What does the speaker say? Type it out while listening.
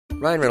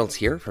Ryan Reynolds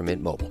here from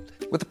Mint Mobile.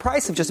 With the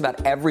price of just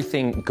about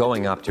everything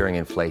going up during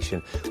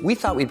inflation, we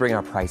thought we'd bring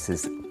our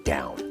prices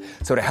down.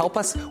 So to help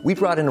us, we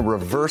brought in a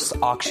reverse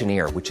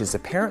auctioneer, which is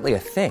apparently a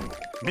thing.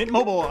 Mint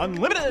Mobile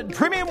Unlimited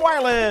Premium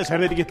Wireless. How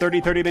to get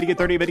 30, 30, bit to get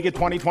 30, bit to get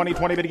 20, 20,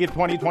 20, bit to get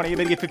 20, 20,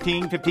 bit to get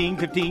 15, 15,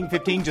 15,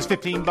 15, just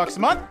 $15 a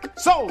month?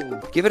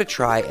 Sold! Give it a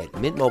try at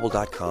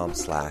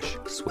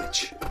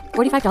mintmobile.com/switch.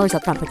 $45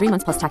 up front for 3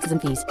 months plus taxes and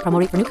fees. Promo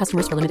rate for new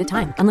customers for limited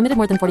time. Unlimited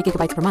more than 40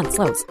 gigabytes per month.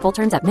 Slows full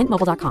terms at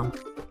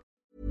mintmobile.com.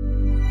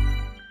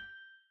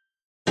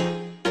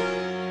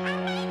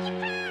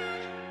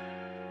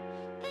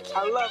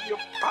 I love your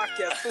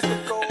podcast. This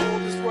is gold.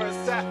 This is where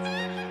it's at.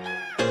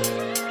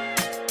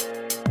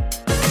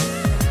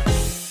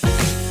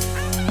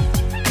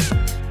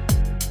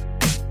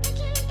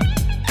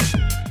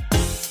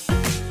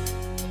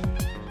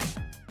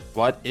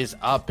 What is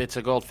up? It's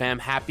a Gold fam.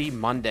 Happy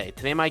Monday.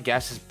 Today my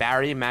guest is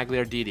Barry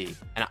Magliarditi,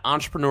 an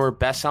entrepreneur,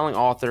 best-selling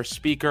author,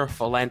 speaker,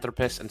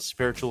 philanthropist, and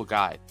spiritual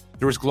guide.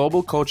 Through his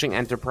global coaching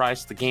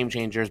enterprise, The Game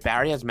Changers,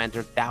 Barry has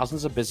mentored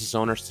thousands of business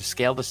owners to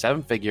scale to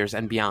 7 figures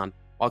and beyond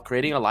while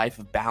creating a life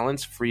of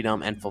balance,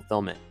 freedom, and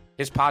fulfillment.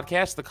 His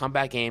podcast, The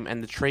Comeback Game,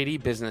 and The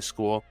Tradie Business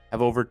School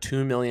have over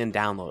 2 million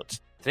downloads.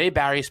 Today,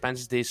 Barry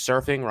spends his days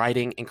surfing,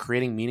 writing, and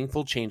creating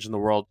meaningful change in the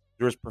world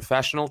through his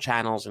professional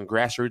channels and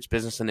grassroots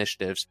business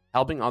initiatives,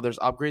 helping others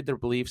upgrade their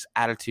beliefs,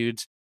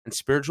 attitudes, and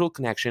spiritual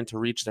connection to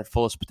reach their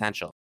fullest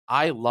potential.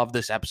 I love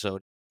this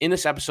episode. In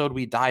this episode,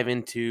 we dive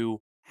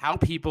into how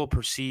people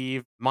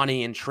perceive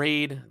money and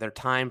trade their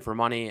time for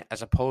money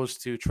as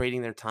opposed to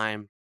trading their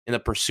time in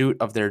the pursuit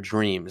of their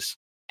dreams.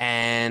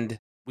 And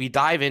we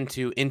dive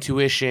into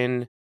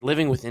intuition,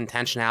 living with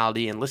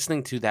intentionality, and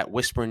listening to that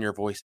whisper in your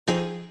voice.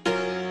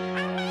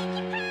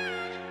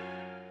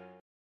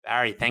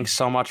 Barry, thanks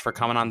so much for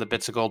coming on the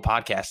Bits of Gold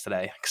podcast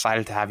today.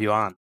 Excited to have you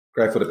on.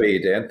 Grateful to be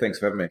here, Dan. Thanks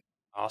for having me.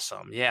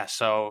 Awesome. Yeah.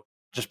 So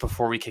just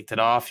before we kicked it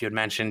off, you had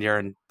mentioned you're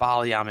in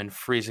Bali. I'm in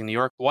freezing New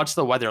York. What's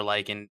the weather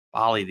like in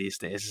Bali these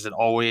days? Is it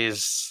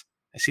always,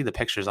 I see the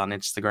pictures on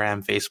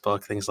Instagram,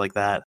 Facebook, things like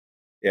that.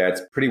 Yeah,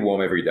 it's pretty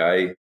warm every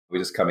day. We're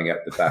just coming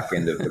at the back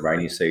end of the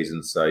rainy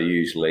season. So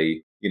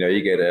usually,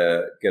 you get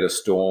a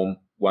storm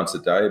once a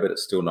day, but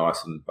it's still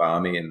nice and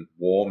balmy and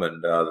warm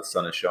and the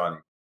sun is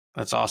shining.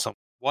 That's awesome.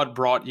 What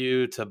brought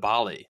you to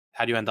Bali?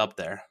 How do you end up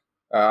there?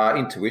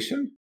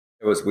 Intuition.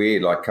 It was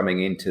weird, like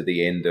coming into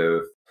the end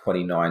of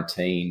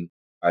 2019,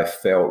 I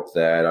felt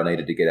that I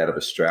needed to get out of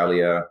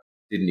Australia.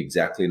 Didn't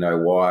exactly know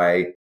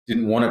why.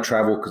 Didn't want to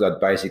travel because I'd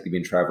basically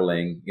been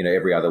traveling,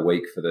 every other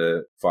week for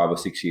the 5 or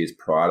 6 years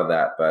prior to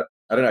that. But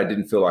I don't know, I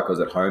didn't feel like I was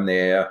at home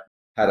there.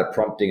 Had a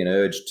prompting and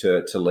urge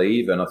to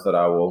leave. And I thought,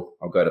 I'll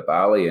go to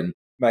Bali and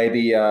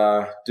maybe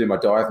do my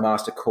dive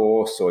master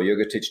course or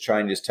yoga teacher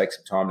training, just take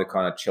some time to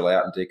kind of chill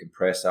out and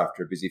decompress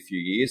after a busy few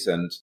years.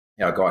 And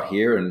I got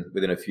here and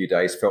within a few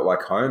days felt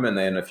like home. And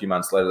then a few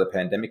months later, the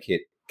pandemic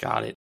hit.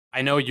 Got it.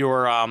 I know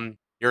you're a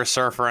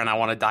surfer and I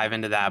want to dive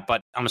into that,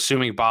 but I'm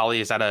assuming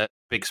Bali is at a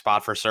big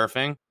spot for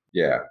surfing.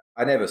 Yeah.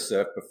 I never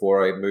surfed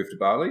before I moved to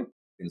Bali.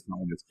 It's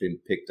something that's been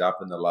picked up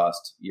in the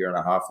last year and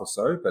a half or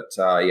so. But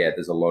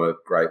there's a lot of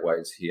great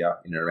waves here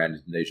in and around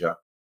Indonesia.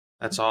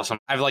 That's awesome.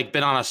 I've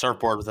been on a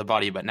surfboard with a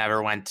buddy, but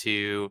never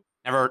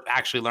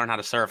actually learned how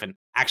to surf. And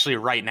actually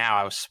right now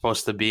I was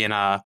supposed to be in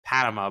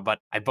Panama, but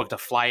I booked a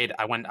flight.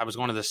 I was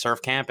going to the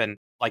surf camp and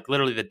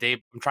literally the day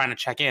I'm trying to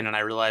check in and I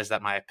realized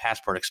that my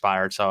passport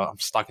expired. So I'm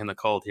stuck in the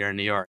cold here in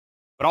New York.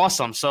 But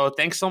awesome. So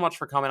thanks so much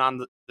for coming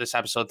on this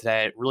episode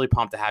today. Really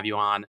pumped to have you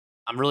on.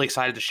 I'm really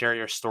excited to share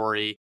your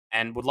story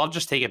and would love to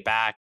just take it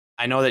back.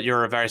 I know that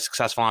you're a very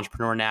successful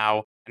entrepreneur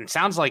now. And it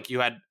sounds like you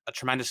had a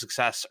tremendous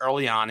success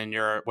early on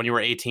when you were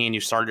 18, you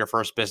started your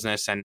first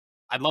business. And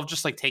I'd love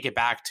just take it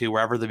back to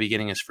wherever the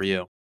beginning is for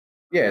you.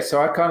 Yeah,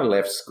 so I kind of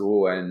left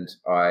school and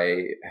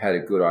I had a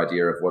good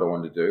idea of what I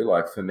wanted to do.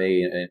 Like for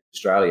me in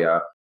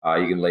Australia,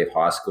 you can leave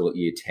high school at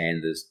year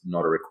 10. There's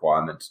not a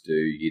requirement to do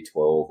year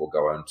 12 or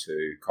go on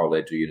to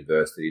college or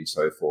university and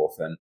so forth.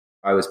 And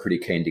I was pretty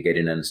keen to get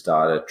in and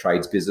start a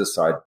trades business.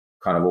 I'd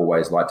kind of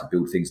always liked to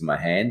build things in my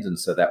hands. And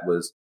so that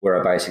was where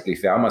I basically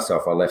found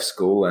myself. I left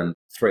school and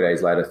 3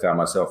 days later found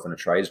myself in a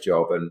trades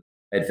job and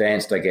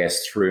advanced, I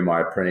guess, through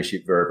my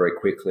apprenticeship very, very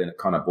quickly. And it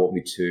kind of brought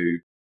me to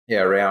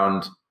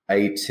around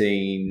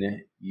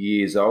 19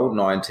 years old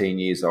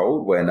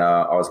when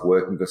I was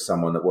working for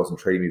someone that wasn't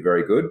treating me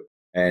very good.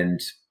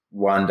 And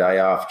one day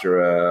after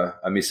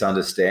a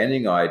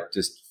misunderstanding, I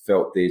just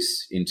felt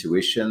this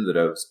intuition that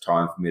it was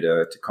time for me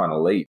to kind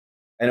of leave.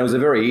 And it was a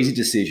very easy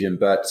decision,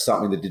 but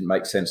something that didn't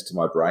make sense to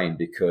my brain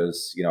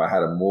because, I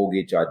had a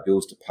mortgage, I had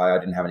bills to pay, I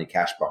didn't have any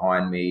cash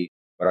behind me,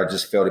 but I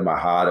just felt in my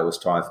heart it was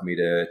time for me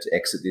to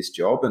exit this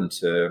job and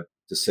to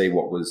see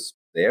what was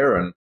there.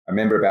 And I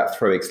remember about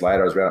 3 weeks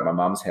later, I was around at my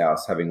mum's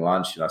house having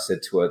lunch and I said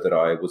to her that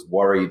I was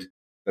worried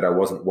that I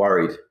wasn't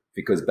worried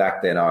because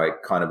back then I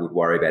kind of would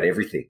worry about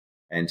everything.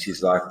 And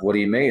she's like, what do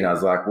you mean? I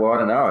was like, well, I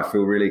don't know. I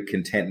feel really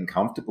content and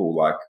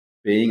comfortable,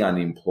 being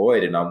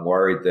unemployed. And I'm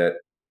worried that,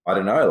 I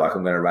don't know,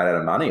 I'm going to run out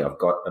of money. I've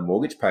got a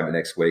mortgage payment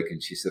next week.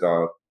 And she said,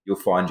 oh, you'll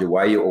find your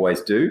way. You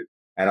always do.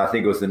 And I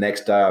think it was the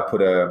next day I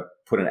put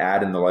an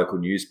ad in the local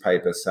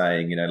newspaper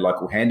saying,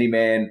 local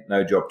handyman,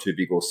 no job too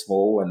big or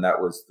small. And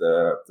that was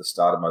the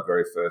start of my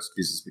very first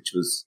business, which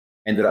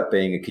ended up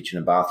being a kitchen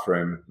and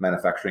bathroom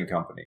manufacturing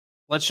company.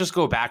 Let's just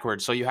go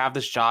backwards. So you have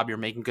this job, you're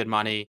making good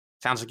money.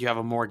 Sounds like you have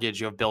a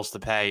mortgage, you have bills to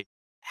pay.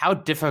 How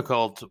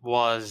difficult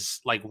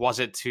was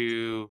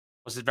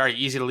it very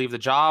easy to leave the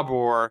job?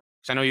 Or,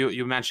 because I know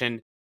you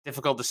mentioned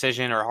difficult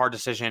decision or hard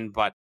decision,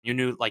 but you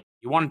knew like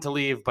you wanted to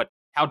leave, but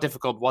how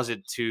difficult was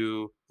it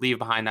to leave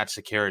behind that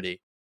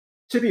security?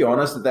 To be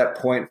honest, at that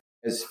point,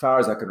 as far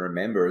as I can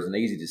remember, it was an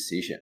easy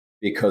decision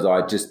because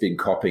I'd just been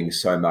copying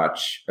so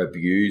much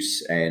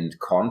abuse and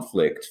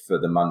conflict for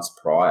the months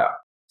prior.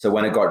 So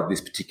when it got to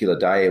this particular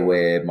day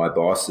where my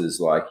boss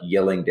is like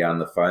yelling down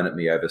the phone at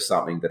me over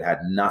something that had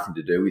nothing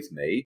to do with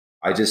me,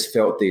 I just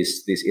felt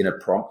this inner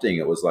prompting.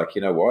 It was like,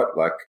 you know what,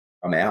 like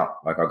I'm out,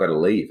 like I got to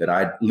leave. And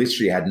I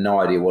literally had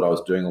no idea what I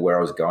was doing or where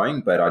I was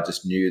going, but I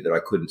just knew that I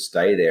couldn't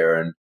stay there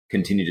and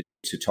continue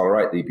to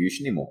tolerate the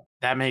abuse anymore.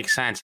 That makes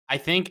sense. I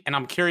think, and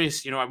I'm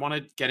curious, I want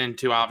to get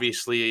into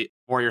obviously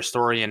more your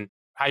story and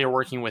how you're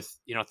working with,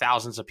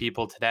 thousands of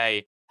people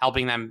today,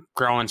 helping them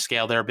grow and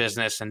scale their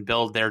business and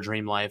build their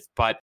dream life.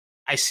 But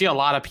I see a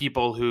lot of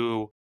people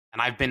who,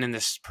 and I've been in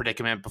this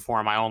predicament before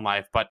in my own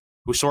life, but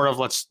who sort of,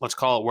 let's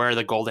call it, wear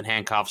the golden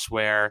handcuffs,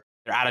 where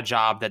they're at a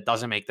job that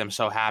doesn't make them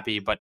so happy,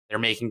 but they're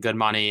making good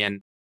money.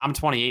 And I'm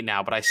 28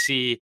 now, but I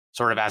see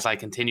sort of as I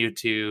continue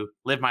to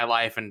live my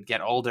life and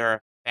get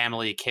older,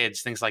 family,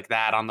 kids, things like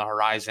that on the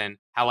horizon,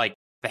 how like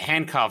the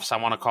handcuffs, I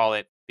want to call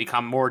it,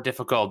 become more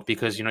difficult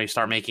because, you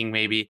start making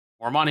maybe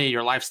more money,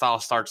 your lifestyle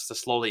starts to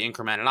slowly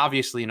increment. And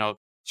obviously,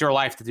 it's your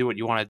life to do what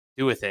you want to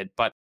do with it.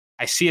 But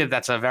I see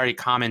that's a very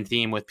common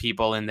theme with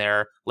people in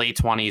their late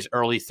 20s,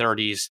 early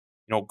 30s,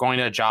 going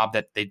to a job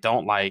that they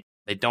don't like,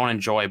 they don't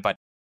enjoy, but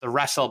the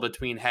wrestle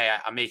between, hey,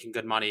 I'm making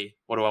good money,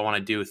 what do I want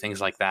to do, things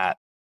like that.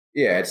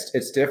 Yeah,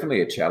 it's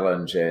definitely a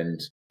challenge, and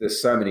there's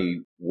so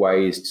many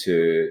ways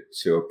to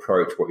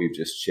approach what you've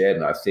just shared.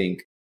 And I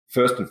think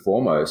first and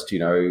foremost,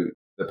 the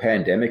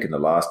pandemic in the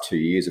last 2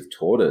 years have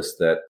taught us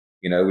that,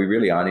 we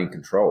really aren't in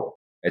control.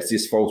 It's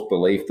this false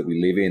belief that we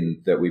live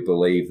in, that we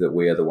believe that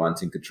we are the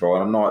ones in control.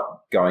 And I'm not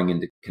going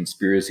into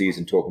conspiracies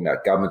and talking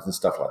about governments and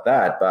stuff like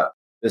that, but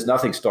there's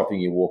nothing stopping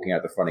you walking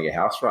out the front of your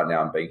house right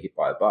now and being hit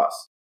by a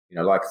bus.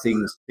 Like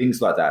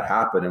things like that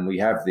happen. And we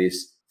have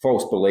this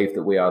false belief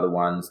that we are the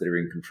ones that are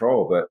in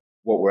control. But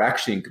what we're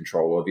actually in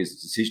control of is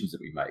the decisions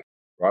that we make,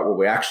 right? What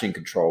we're actually in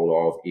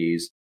control of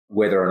is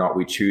whether or not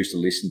we choose to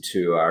listen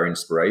to our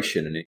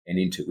inspiration and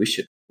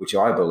intuition, which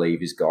I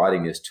believe is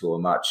guiding us to a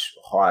much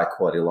higher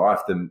quality of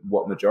life than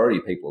what majority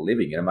of people are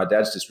living. And my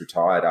dad's just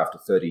retired after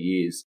 30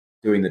 years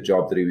doing the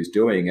job that he was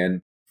doing.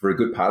 And for a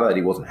good part of that,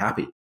 he wasn't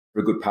happy.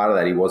 For a good part of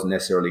that, he wasn't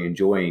necessarily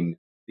enjoying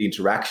the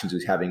interactions he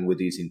was having with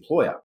his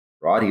employer,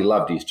 right? He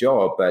loved his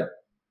job, but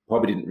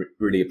probably didn't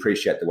really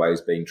appreciate the way he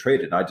was being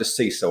treated. And I just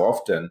see so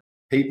often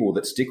people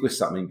that stick with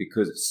something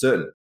because it's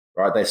certain,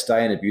 right? They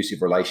stay in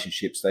abusive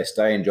relationships. They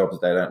stay in jobs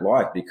that they don't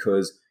like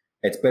because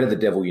it's better the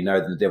devil you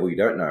know than the devil you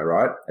don't know,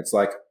 right? It's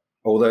like,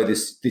 although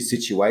this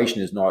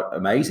situation is not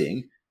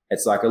amazing,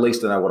 it's like, at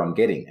least I know what I'm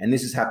getting. And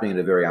this is happening at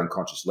a very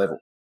unconscious level,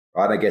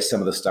 right? I guess some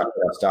of the stuff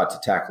that I start to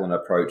tackle and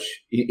approach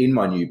in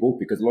my new book,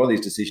 because a lot of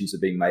these decisions are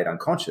being made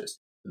unconscious.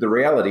 But the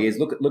reality is,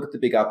 look at the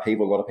big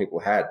upheaval a lot of people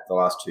had the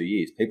last 2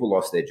 years. People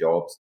lost their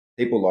jobs.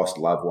 People lost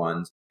loved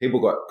ones.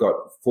 People got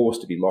forced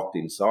to be locked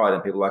inside.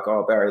 And people are like,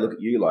 oh, Barry, look at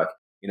you. Like,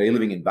 you're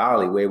living in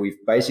Bali where we've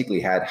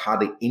basically had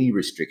hardly any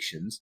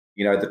restrictions.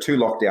 The 2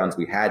 lockdowns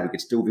we had, we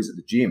could still visit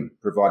the gym,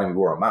 providing we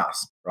wore a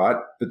mask, right?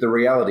 But the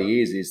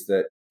reality is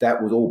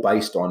that was all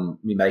based on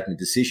me making a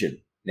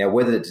decision. Now,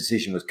 whether the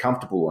decision was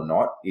comfortable or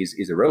not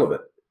is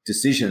irrelevant.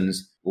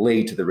 Decisions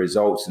lead to the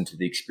results and to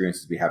the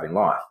experiences we have in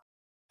life.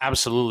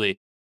 Absolutely.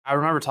 I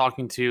remember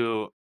talking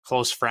to a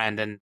close friend,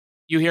 and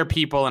you hear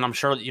people, and I'm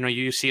sure,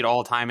 you see it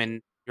all the time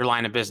in your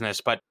line of business,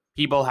 but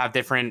people have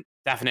different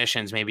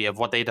definitions maybe of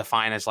what they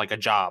define as like a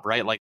job,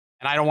 right? Like,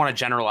 and I don't want to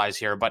generalize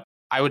here, but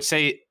I would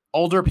say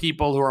older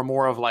people who are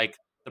more of like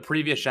the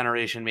previous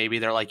generation, maybe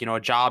they're like, a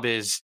job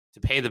is to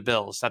pay the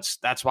bills.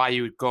 That's why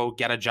you go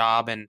get a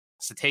job, and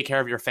it's to take care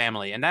of your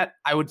family. And that,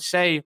 I would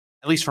say,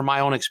 at least from my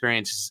own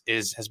experience,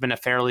 has been a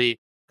fairly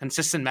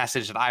consistent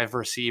message that I've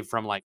received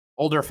from like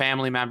older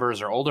family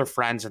members or older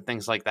friends and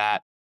things like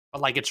that.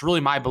 But like, it's really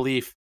my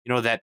belief,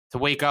 that to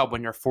wake up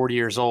when you're 40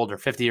 years old or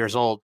 50 years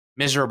old,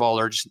 miserable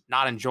or just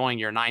not enjoying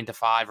your 9 to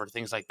 5 or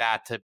things like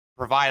that, to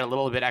provide a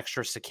little bit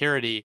extra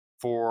security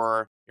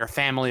for your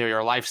family or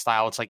your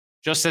lifestyle. It's like,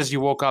 just as you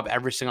woke up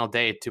every single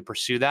day to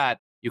pursue that,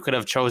 you could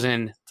have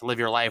chosen to live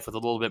your life with a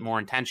little bit more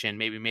intention,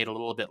 maybe made a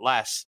little bit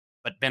less,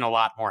 but been a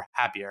lot more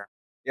happier.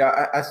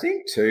 Yeah, I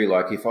think too,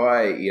 like if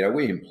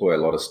we employ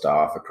a lot of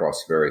staff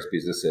across various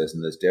businesses,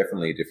 and there's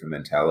definitely a different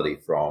mentality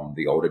from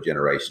the older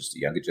generations to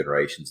younger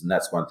generations. And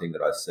that's one thing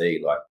that I see.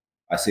 Like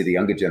I see the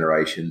younger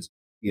generations,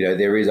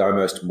 there is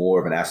almost more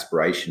of an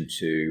aspiration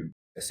to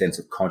a sense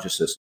of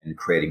consciousness and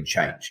creating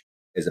change,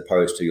 as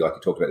opposed to, like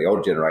you talked about, the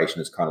older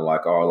generation is kind of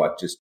like, oh, like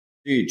just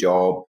do your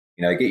job,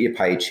 get your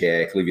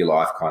paycheck, live your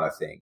life kind of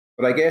thing.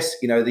 But I guess,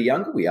 the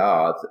younger we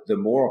are, the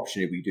more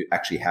opportunity we do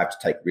actually have to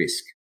take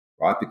risk,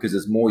 right? Because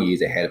there's more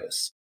years ahead of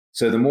us.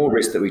 So the more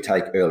risk that we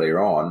take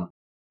earlier on,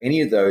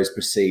 any of those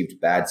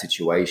perceived bad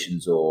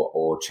situations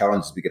or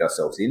challenges we get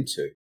ourselves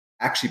into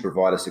actually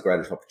provide us the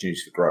greatest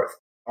opportunities for growth.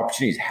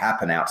 Opportunities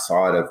happen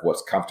outside of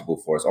what's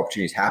comfortable for us.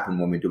 Opportunities happen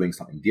when we're doing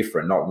something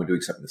different, not when we're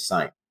doing something the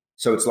same.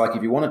 So it's like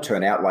if you want to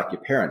turn out like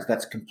your parents,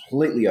 that's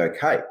completely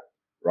okay,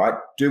 right?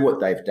 Do what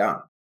they've done.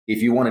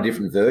 If you want a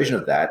different version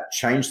of that,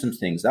 change some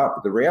things up.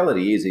 But the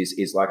reality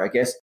is like, I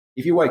guess,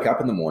 if you wake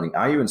up in the morning,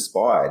 are you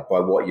inspired by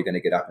what you're going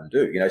to get up and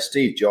do?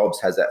 Steve Jobs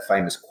has that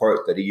famous quote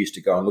that he used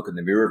to go and look in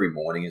the mirror every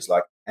morning. It's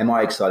like, am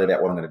I excited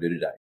about what I'm going to do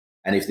today?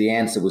 And if the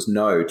answer was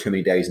no, too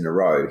many days in a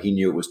row, he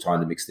knew it was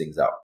time to mix things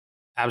up.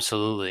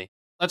 Absolutely.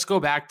 Let's go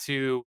back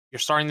to you're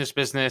starting this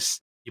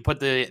business. You put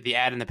the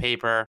ad in the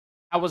paper.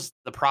 How was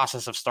the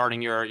process of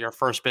starting your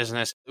first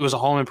business? It was a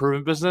home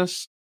improvement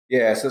business?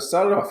 Yeah, so it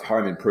started off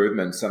home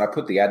improvements, and I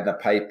put the ad in the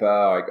paper.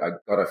 I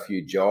got a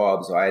few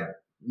jobs. I had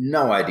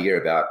no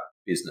idea about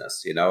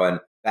business, and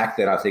back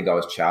then I think I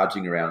was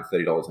charging around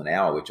 $30 an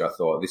hour, which I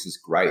thought, this is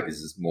great. This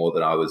is more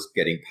than I was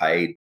getting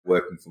paid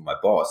working for my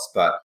boss.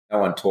 But no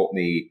one taught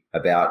me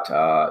about,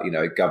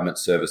 government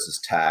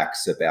services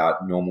tax,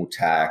 about normal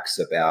tax,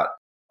 about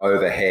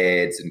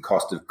overheads and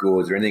cost of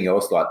goods or anything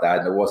else like that.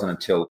 And it wasn't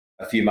until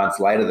a few months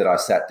later that I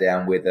sat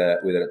down with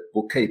a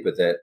bookkeeper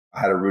that I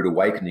had a rude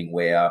awakening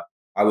where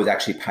I was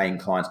actually paying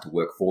clients to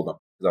work for them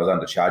because I was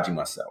undercharging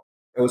myself.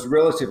 It was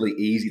relatively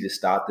easy to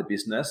start the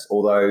business,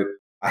 although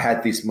I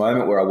had this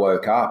moment where I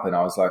woke up and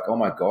I was like, oh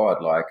my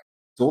God, like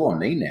it's all on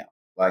me now.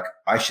 Like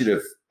I should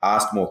have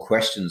asked more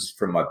questions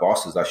from my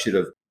bosses. I should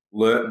have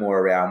learnt more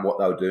around what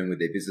they were doing with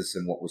their business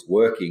and what was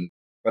working.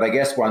 But I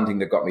guess one thing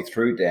that got me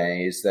through, Dan,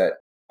 is that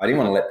I didn't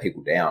want to let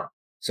people down.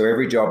 So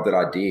every job that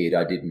I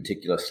did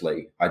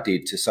meticulously. I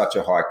did to such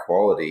a high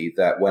quality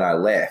that when I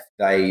left,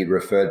 they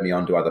referred me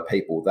on to other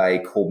people. They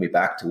called me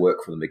back to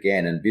work for them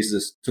again, and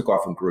business took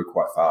off and grew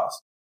quite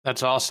fast.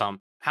 That's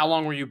awesome. How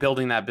long were you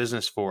building that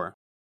business for?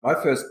 My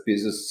first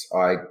business,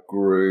 I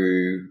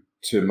grew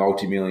to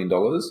multi-million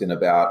dollars in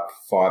about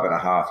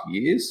 5.5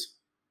 years.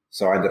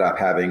 So I ended up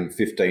having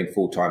 15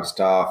 full-time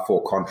staff,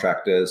 4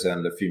 contractors,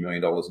 and a few $1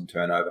 million in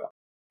turnover.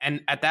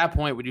 And at that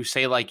point, would you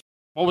say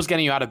what was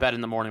getting you out of bed in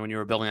the morning when you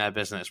were building that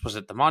business? Was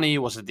it the money?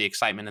 Was it the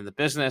excitement in the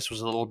business?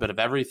 Was it a little bit of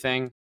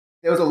everything?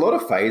 There was a lot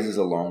of phases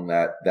along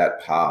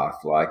that path,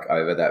 like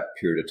over that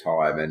period of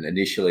time. And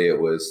initially it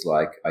was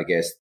like, I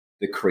guess,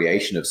 the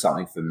creation of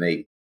something for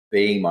me,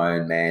 being my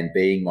own man,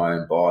 being my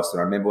own boss.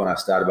 And I remember when I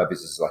started my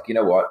business, like, you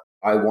know what?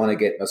 I want to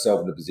get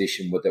myself in a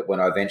position that when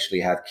I eventually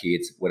have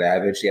kids, when I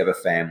eventually have a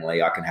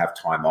family, I can have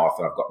time off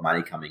and I've got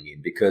money coming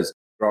in. Because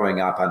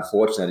growing up,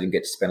 unfortunately, I didn't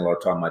get to spend a lot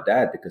of time with my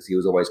dad because he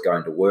was always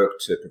going to work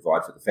to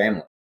provide for the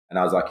family. And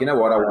I was like, you know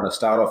what? I want to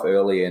start off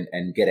early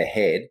and get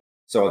ahead.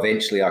 So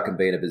eventually I can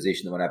be in a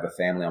position that when I have a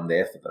family, I'm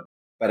there for them.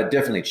 But it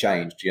definitely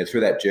changed.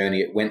 Through that journey,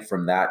 it went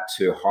from that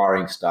to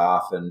hiring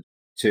staff and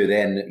to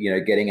then,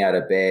 getting out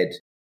of bed,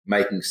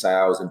 making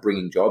sales and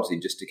bringing jobs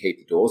in just to keep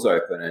the doors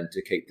open and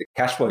to keep the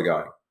cash flow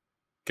going.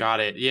 Got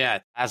it. Yeah.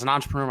 As an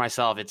entrepreneur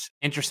myself, it's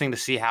interesting to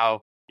see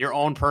how your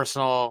own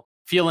personal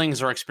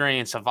feelings or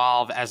experience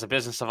evolve as a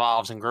business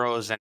evolves and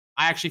grows. And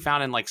I actually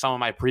found in some of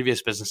my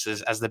previous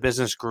businesses, as the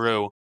business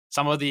grew,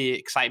 some of the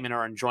excitement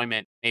or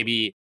enjoyment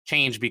maybe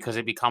changed because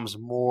it becomes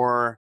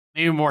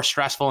maybe more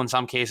stressful in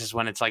some cases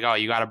when it's like, oh,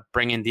 you got to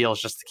bring in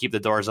deals just to keep the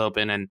doors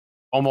open. And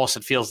almost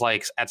it feels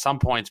like at some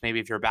points, maybe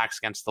if your back's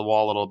against the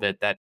wall a little bit,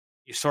 that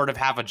you sort of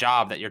have a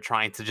job that you're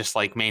trying to just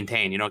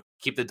maintain,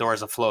 keep the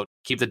doors afloat,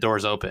 keep the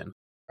doors open.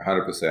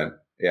 100%.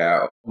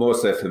 Yeah. More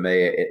so for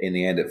me, in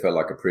the end, it felt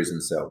like a prison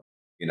cell,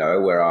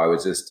 where I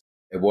was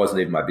it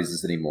wasn't even my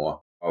business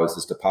anymore. I was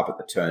just a puppet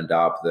that turned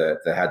up that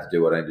had to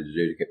do what I needed to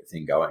do to get the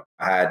thing going.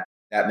 I had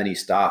that many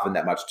staff and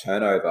that much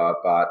turnover,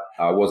 but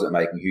I wasn't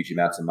making huge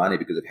amounts of money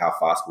because of how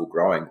fast we were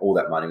growing. All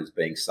that money was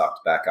being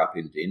sucked back up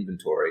into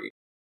inventory.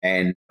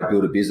 And I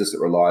built a business that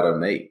relied on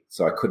me.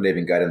 So I couldn't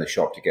even go down the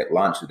shop to get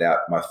lunch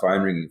without my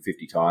phone ringing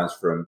 50 times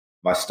from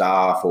my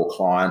staff or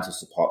clients or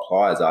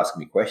suppliers asking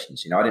me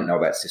questions. I didn't know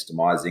about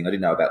systemizing. I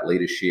didn't know about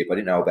leadership. I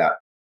didn't know about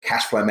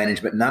cash flow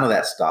management, none of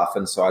that stuff.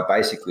 And so I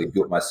basically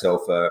built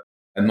myself a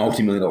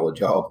multi-million-dollar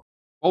job.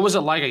 What was it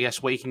like, I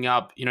guess, waking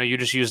up? You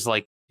just used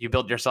you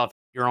built yourself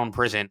your own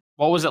prison.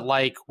 What was it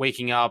like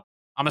waking up?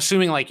 I'm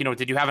assuming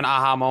did you have an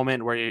aha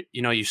moment where,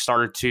 you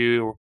started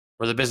to,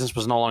 where the business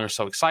was no longer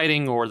so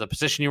exciting or the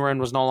position you were in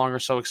was no longer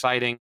so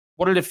exciting?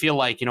 What did it feel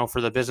like, for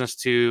the business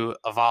to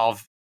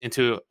evolve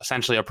into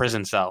essentially a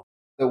prison cell?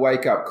 The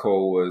wake-up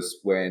call was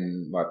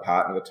when my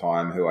partner at the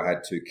time, who I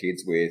had 2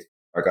 kids with,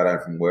 I got home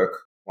from work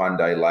one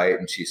day late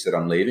and she said,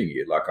 I'm leaving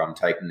you. I'm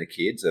taking the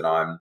kids and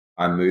I'm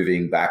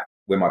moving back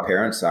where my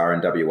parents are in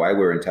WA.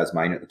 We're in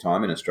Tasmania at the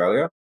time in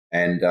Australia.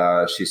 And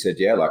she said,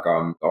 yeah,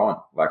 I'm gone.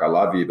 I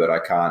love you, but I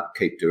can't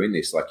keep doing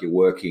this. You're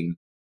working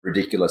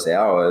ridiculous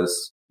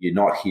hours. You're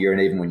not here. And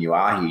even when you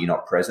are here, you're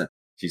not present.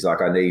 She's like,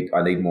 I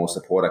need more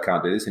support. I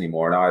can't do this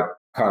anymore. And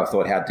kind of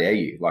thought, how dare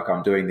you? Like,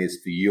 I'm doing this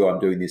for you. I'm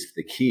doing this for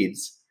the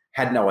kids.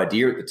 Had no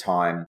idea at the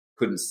time,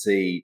 couldn't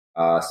see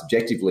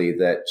subjectively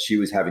that she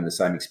was having the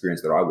same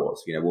experience that I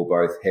was. You know,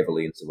 we're both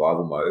heavily in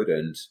survival mode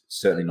and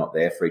certainly not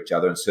there for each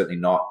other, and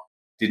certainly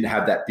didn't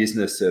have that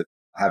business of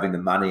having the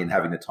money and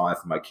having the time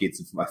for my kids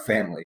and for my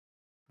family.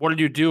 What did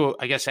you do,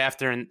 I guess,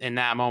 after in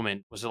that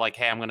moment? Was it like,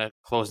 hey, I'm going to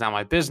close down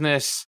my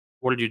business?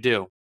 What did you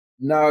do?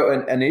 No,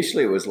 and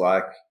initially it was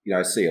like,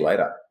 see you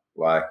later.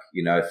 Like,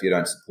 if you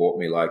don't support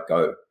me, like,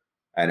 go.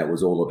 And it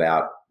was all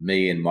about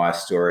me and my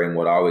story and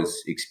what I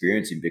was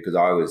experiencing, because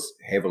I was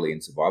heavily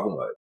in survival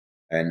mode.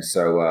 And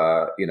so,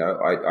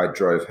 I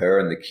drove her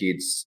and the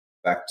kids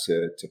back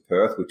to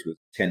Perth, which was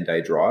a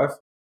 10-day drive,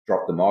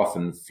 dropped them off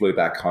and flew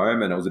back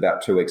home. And it was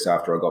about 2 weeks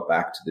after I got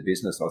back to the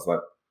business, I was like,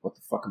 what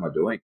the fuck am I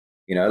doing?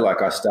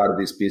 I started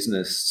this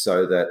business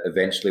so that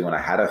eventually when I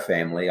had a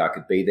family, I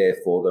could be there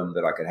for them,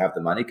 that I could have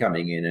the money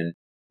coming in. And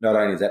not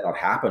only does that not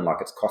happen,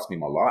 like, it's cost me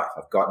my life.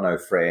 I've got no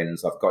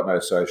friends. I've got no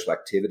social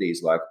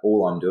activities. Like,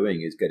 all I'm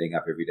doing is getting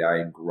up every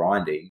day and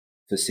grinding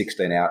for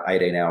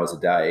 18 hours a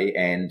day.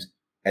 And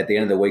at the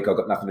end of the week, I've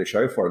got nothing to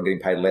show for it. I'm getting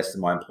paid less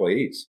than my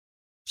employees.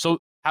 So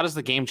how does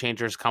the Game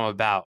Changers come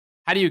about?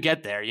 How do you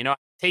get there?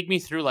 Take me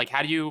through, like,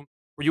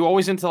 were you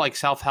always into like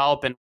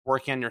self-help and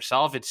working on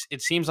yourself?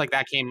 It seems like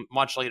that came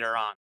much later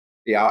on.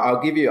 Yeah,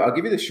 I'll give you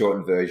the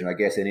shortened version. I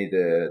guess any of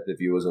the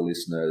viewers or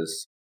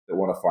listeners that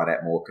want to find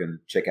out more can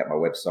check out my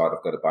website.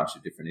 I've got a bunch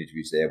of different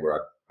interviews there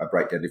where I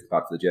break down different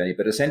parts of the journey.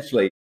 But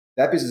essentially,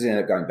 that business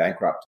ended up going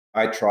bankrupt.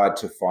 I tried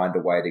to find a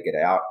way to get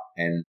out.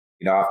 And,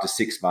 after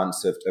 6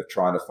 months of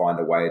trying to find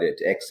a way to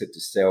exit, to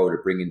sell, to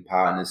bring in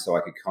partners so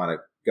I could kind of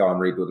go and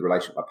rebuild the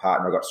relationship with my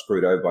partner, I got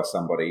screwed over by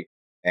somebody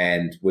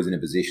and was in a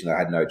position that I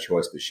had no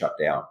choice but shut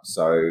down.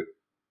 So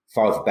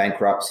filed for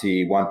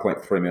bankruptcy,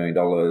 $1.3 million,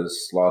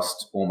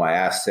 lost all my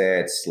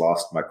assets,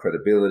 lost my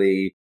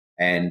credibility,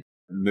 and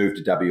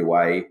moved to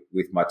WA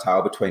with my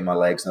tail between my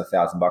legs and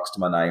 $1,000 to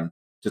my name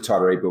to try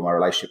to rebuild my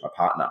relationship with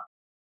my partner.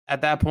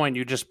 At that point,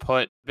 you just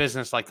put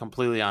business like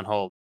completely on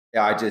hold.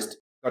 Yeah, I just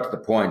got to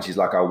the point. She's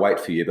like, I'll wait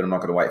for you, but I'm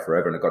not going to wait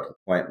forever. And I got to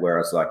the point where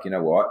I was like, you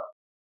know what?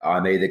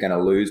 I'm either going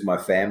to lose my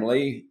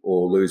family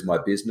or lose my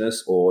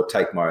business or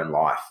take my own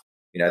life.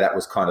 That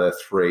was kind of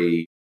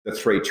the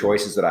three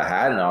choices that I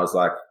had. And I was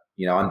like,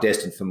 I'm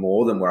destined for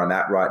more than where I'm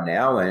at right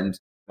now. And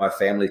my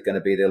family's going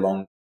to be there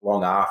long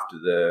after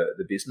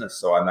the business.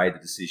 So I made the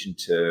decision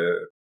to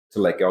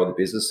let go of the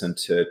business and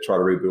to try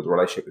to rebuild the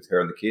relationship with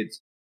her and the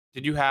kids.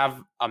 Did you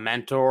have a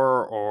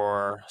mentor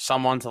or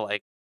someone to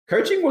like?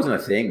 Coaching wasn't a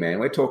thing, man.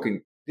 We're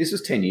talking, this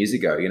was 10 years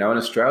ago. In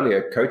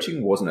Australia,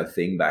 coaching wasn't a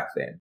thing back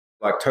then.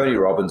 Like, Tony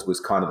Robbins was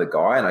kind of the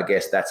guy. And I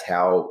guess that's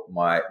how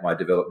my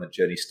development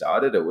journey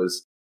started. It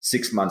was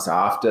 6 months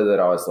after that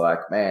I was like,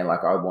 man,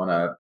 like, I want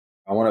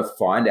to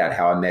find out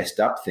how I messed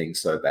up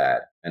things so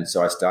bad. And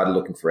so I started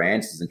looking for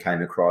answers and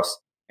came across,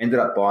 ended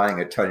up buying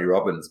a Tony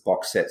Robbins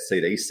box set,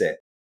 CD set.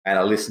 And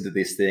I listened to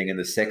this thing, and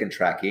the second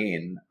track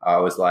in, I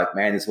was like,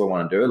 man, this is what I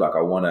want to do. Like,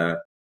 I want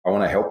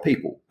to help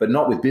people, but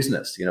not with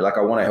business. Like,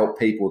 I want to help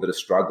people that are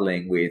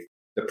struggling with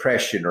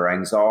depression or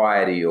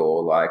anxiety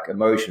or like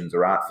emotions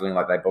or aren't feeling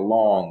like they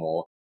belong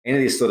or any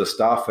of this sort of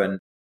stuff. And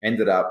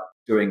ended up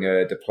doing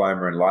a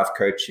diploma in life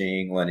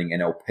coaching, learning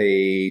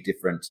NLP,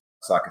 different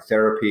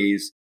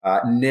psychotherapies,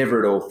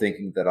 never at all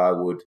thinking that I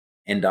would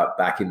end up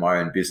back in my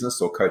own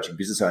business or coaching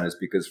business owners,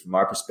 because from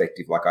my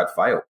perspective, like, I'd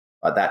failed.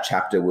 Like, that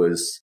chapter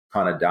was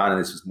kind of done. And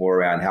this was more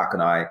around how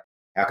can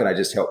I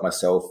just help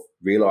myself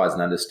realize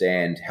and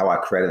understand how I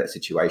created that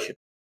situation.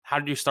 How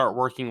did you start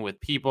working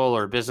with people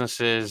or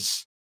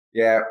businesses?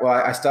 Yeah, well,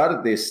 I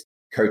started this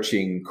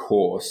coaching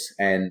course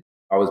and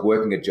I was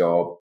working a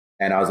job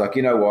and I was like,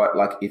 you know what,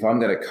 like, if I'm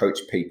going to coach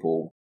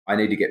people, I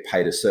need to get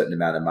paid a certain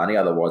amount of money.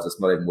 Otherwise, it's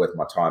not even worth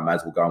my time. I may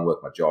as well go and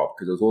work my job,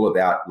 because it was all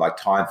about like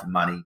time for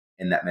money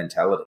and that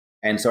mentality.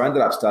 And so I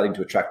ended up starting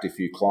to attract a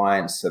few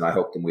clients and I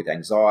helped them with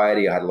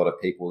anxiety. I had a lot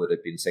of people that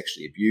had been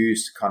sexually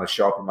abused kind of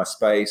show up in my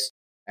space.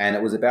 And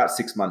it was about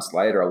 6 months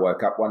later, I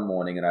woke up one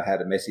morning and I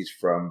had a message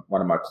from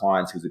one of my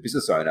clients who's a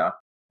business owner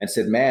and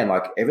said, man,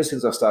 like, ever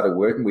since I started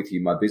working with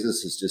you, my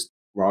business has just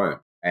grown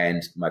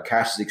and my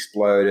cash has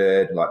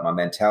exploded, like my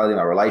mentality,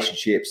 my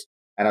relationships.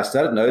 And I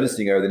started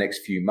noticing over the next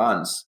few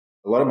months,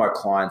 a lot of my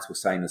clients were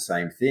saying the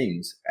same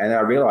things. And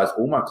I realized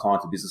all my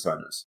clients are business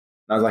owners.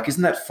 And I was like,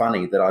 isn't that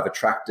funny that I've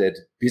attracted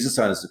business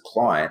owners as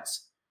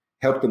clients,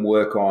 helped them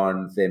work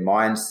on their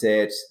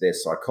mindset, their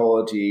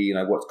psychology,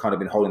 what's kind of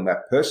been holding them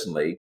back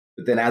personally.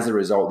 But then as a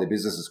result, their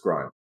business has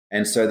grown.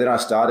 And so then I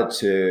started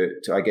to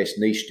I guess,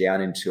 niche down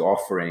into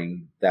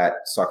offering that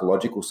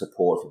psychological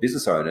support for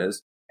business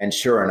owners. And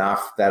sure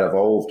enough, that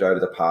evolved over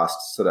the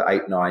past sort of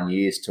 8-9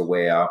 years to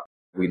where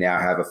we now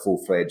have a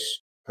full-fledged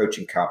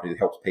coaching company that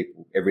helps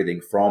people everything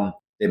from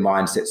their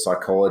mindset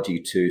psychology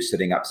to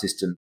setting up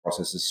system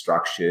processes,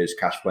 structures,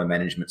 cash flow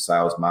management,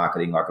 sales,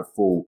 marketing, like a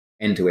full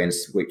end-to-end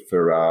suite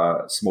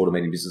for small to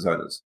medium business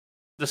owners.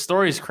 The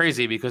story is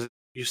crazy because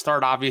you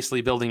start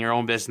obviously building your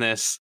own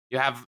business. You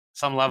have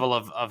some level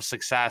of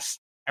success.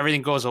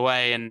 Everything goes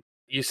away and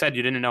you said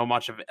you didn't know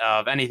much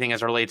of anything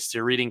as it relates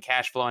to reading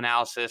cash flow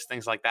analysis,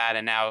 things like that.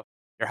 And now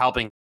you're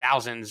helping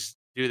thousands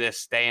do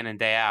this day in and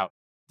day out.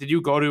 Did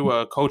you go to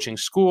a coaching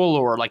school,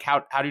 or like how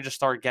do you just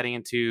start getting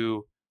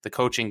into the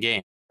coaching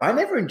game? I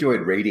never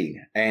enjoyed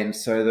reading. And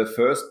so the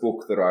first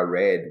book that I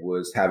read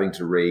was having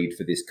to read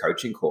for this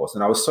coaching course.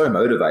 And I was so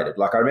motivated.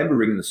 Like I remember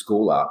ringing the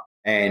school up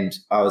and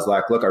I was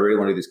like, look, I really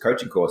want to do this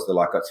coaching course. They're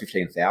like, got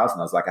 15,000.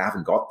 I was like, I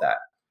haven't got that.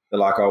 They're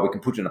like, oh, we can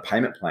put you in a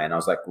payment plan. I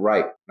was like,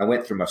 great. And I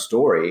went through my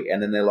story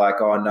and then they're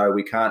like, oh no,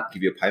 we can't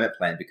give you a payment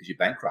plan because you're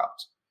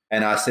bankrupt.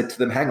 And I said to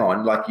them, hang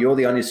on, like you're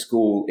the only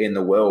school in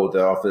the world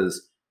that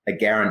offers a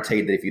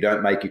guarantee that if you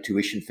don't make your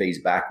tuition fees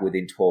back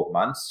within 12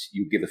 months,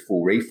 you give a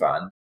full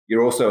refund.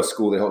 You're also a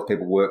school that helps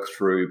people work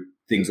through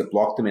things that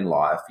block them in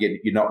life. Yet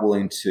you're not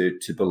willing to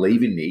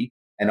believe in me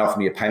and offer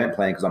me a payment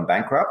plan because I'm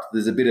bankrupt.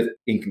 There's a bit of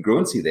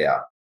incongruency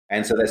there.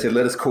 And so they said,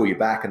 let us call you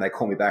back. And they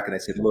called me back and they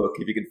said, look,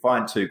 if you can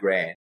find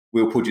 $2,000,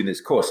 we'll put you in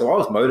this course. So I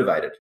was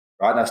motivated,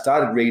 right? And I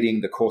started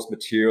reading the course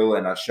material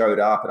and I showed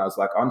up and I was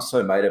like, I'm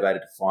so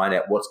motivated to find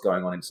out what's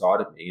going on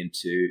inside of me and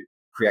to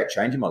create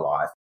change in my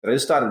life. But I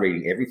just started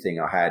reading everything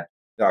I had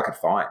that I could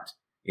find.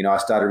 You know, I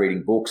started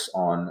reading books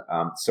on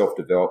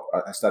self-develop.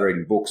 I started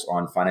reading books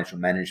on financial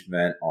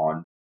management,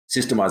 on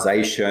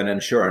systemization.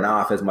 And sure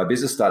enough, as my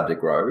business started to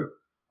grow,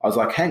 I was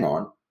like, hang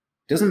on,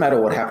 it doesn't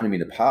matter what happened to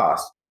me in the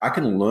past. I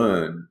can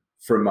learn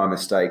from my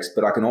mistakes,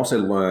 but I can also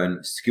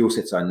learn skill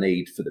sets I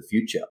need for the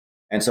future.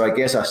 And so I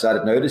guess I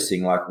started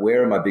noticing, like,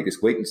 where are my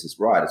biggest weaknesses?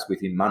 Right, it's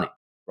within money,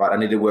 right? I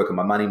need to work on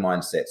my money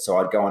mindset. So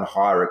I'd go and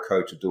hire a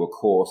coach to do a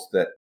course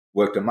that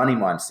worked on money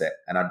mindset,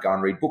 and I'd go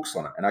and read books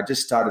on it. And I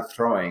just started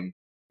throwing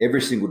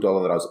every single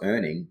dollar that I was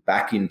earning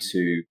back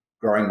into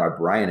growing my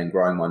brain and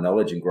growing my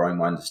knowledge and growing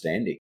my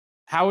understanding.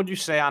 How would you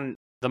say on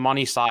the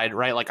money side,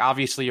 right? Like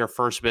obviously your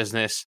first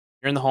business,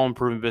 you're in the home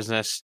improvement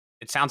business.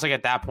 It sounds like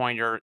at that point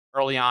you're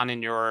early on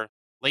in your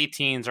late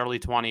teens, early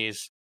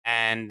 20s.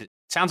 And it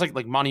sounds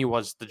like money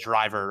was the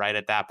driver, right?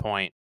 At that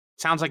point,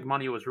 it sounds like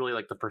money was really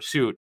like the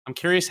pursuit. I'm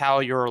curious how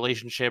your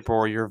relationship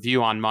or your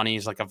view on money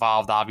is like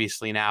evolved,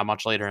 obviously now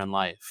much later in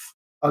life.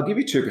 I'll give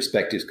you two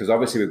perspectives because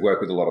obviously we work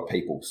with a lot of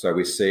people. So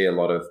we see a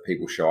lot of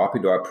people show up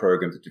into our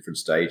programs at different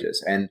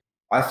stages. And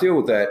I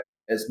feel that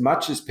as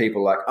much as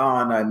people are like,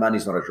 oh, no,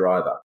 money's not a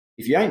driver.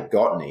 If you ain't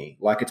got any,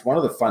 like it's one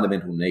of the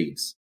fundamental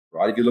needs,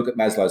 right? If you look at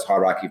Maslow's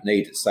hierarchy of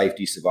needs, it's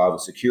safety, survival,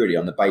 security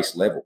on the base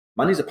level.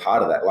 Money's a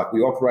part of that. Like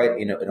we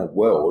operate in a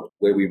world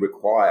where we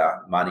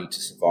require money to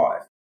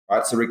survive,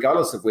 right? So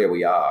regardless of where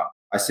we are,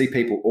 I see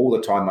people all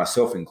the time,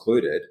 myself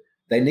included,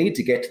 they need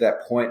to get to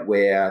that point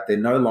where they're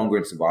no longer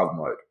in survival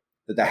mode,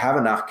 that they have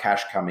enough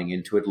cash coming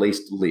in to at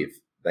least live.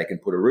 They can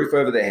put a roof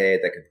over their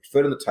head, they can put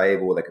food on the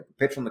table, they can put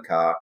petrol in the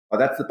car. Oh,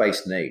 that's the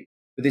base need.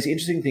 But this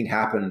interesting thing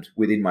happened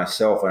within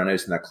myself, and I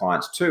noticed in our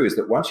clients too, is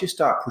that once you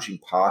start pushing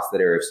past that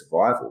area of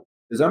survival,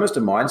 there's almost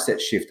a mindset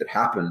shift that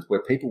happens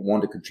where people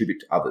want to contribute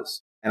to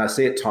others. And I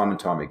see it time and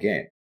time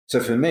again. So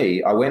for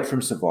me, I went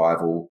from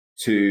survival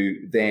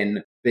to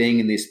then being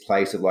in this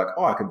place of like,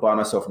 oh, I can buy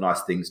myself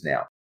nice things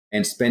now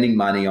and spending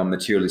money on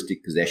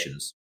materialistic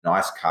possessions,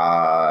 nice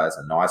cars,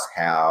 a nice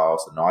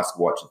house, a nice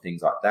watch and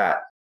things like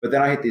that. But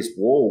then I hit this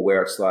wall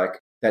where it's like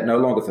that no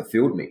longer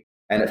fulfilled me.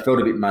 And it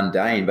felt a bit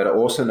mundane, but I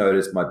also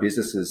noticed my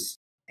businesses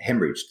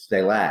hemorrhaged,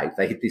 they lagged.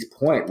 They hit this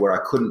point where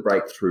I couldn't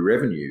break through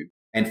revenue.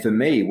 And for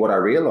me, what I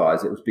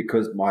realized, it was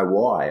because my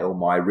why or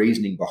my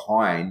reasoning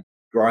behind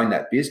growing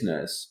that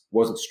business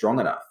wasn't strong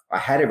enough. I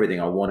had everything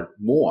I wanted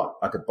more.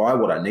 I could buy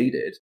what I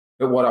needed,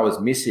 but what I was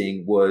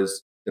missing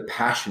was the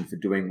passion for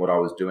doing what I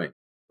was doing,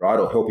 right?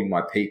 Or helping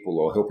my people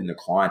or helping the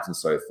clients and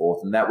so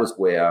forth. And that was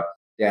where,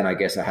 Dan, I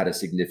guess I had a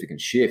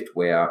significant shift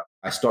where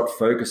I stopped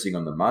focusing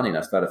on the money and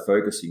I started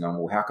focusing on,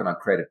 well, how can I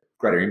create a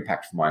greater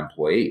impact for my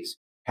employees?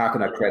 How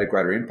can I create a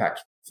greater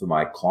impact for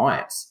my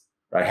clients,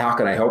 right? How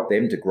can I help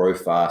them to grow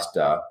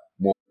faster,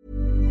 more?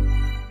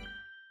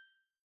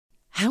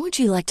 How would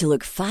you like to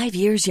look 5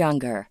 years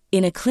younger?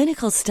 In a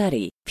clinical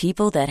study,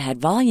 people that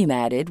had volume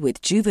added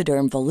with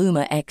Juvederm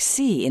Voluma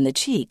XC in the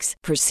cheeks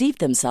perceived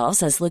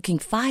themselves as looking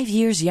 5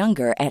 years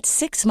younger at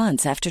 6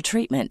 months after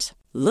treatment.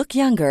 Look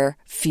younger,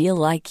 feel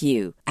like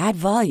you. Add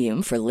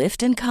volume for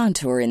lift and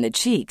contour in the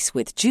cheeks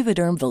with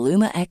Juvederm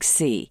Voluma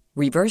XC.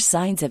 Reverse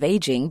signs of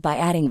aging by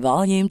adding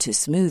volume to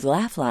smooth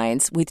laugh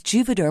lines with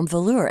Juvederm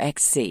Volure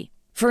XC.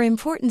 For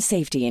important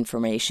safety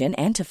information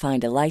and to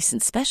find a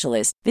licensed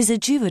specialist,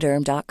 visit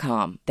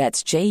Juvederm.com.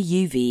 That's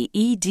JUVEDERM.com.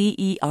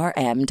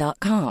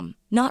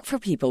 Not for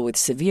people with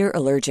severe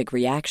allergic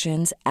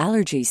reactions,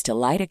 allergies to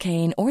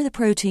lidocaine, or the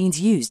proteins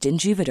used in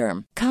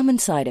Juvederm. Common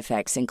side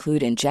effects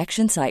include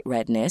injection site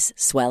redness,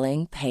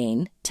 swelling,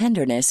 pain,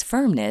 tenderness,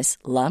 firmness,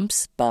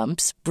 lumps,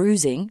 bumps,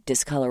 bruising,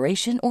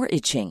 discoloration, or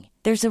itching.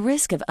 There's a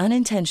risk of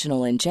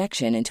unintentional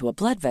injection into a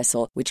blood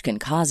vessel, which can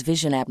cause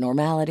vision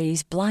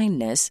abnormalities,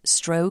 blindness,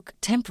 stroke,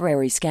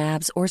 temporary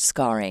scabs, or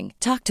scarring.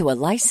 Talk to a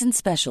licensed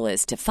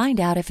specialist to find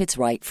out if it's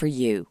right for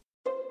you.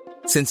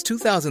 Since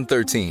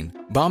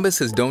 2013, Bombas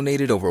has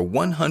donated over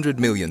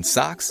 100 million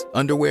socks,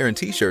 underwear, and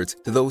T-shirts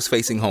to those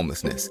facing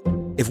homelessness.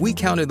 If we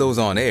counted those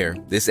on air,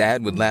 this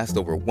ad would last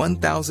over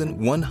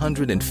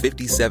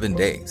 1,157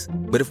 days.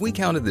 But if we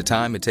counted the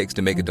time it takes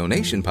to make a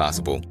donation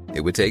possible,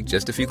 it would take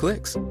just a few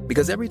clicks.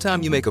 Because every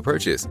time you make a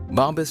purchase,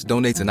 Bombas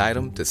donates an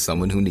item to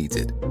someone who needs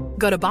it.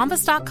 Go to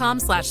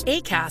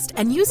bombas.com/ACAST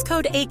and use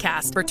code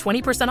ACAST for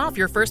 20% off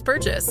your first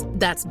purchase.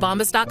 That's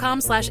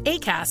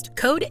bombas.com/ACAST,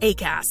 code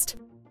ACAST.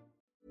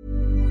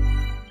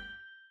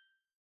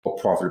 Or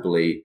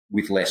profitably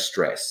with less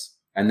stress.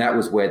 And that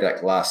was where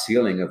that glass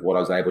ceiling of what I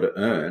was able to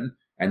earn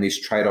and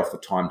this trade-off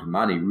of time to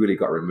money really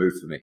got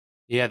removed for me.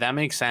 Yeah, that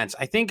makes sense.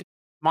 I think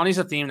money's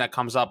a theme that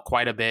comes up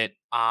quite a bit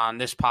on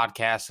this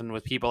podcast and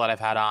with people that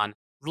I've had on,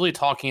 really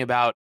talking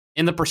about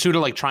in the pursuit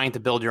of like trying to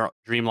build your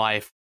dream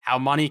life, how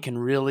money can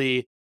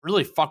really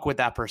fuck with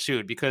that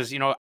pursuit. Because, you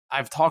know,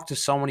 I've talked to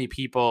so many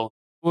people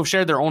who have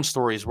shared their own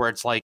stories where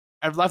it's like,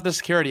 I've left the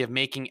security of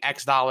making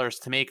X dollars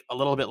to make a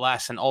little bit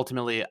less. And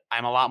ultimately,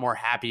 I'm a lot more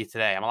happy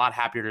today. I'm a lot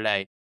happier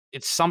today.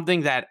 It's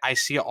something that I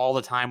see all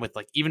the time with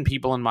like even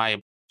people in my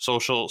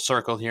social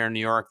circle here in New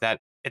York, that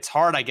it's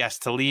hard, I guess,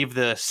 to leave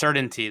the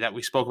certainty that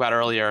we spoke about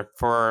earlier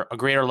for a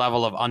greater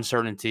level of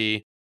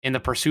uncertainty in the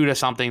pursuit of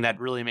something that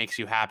really makes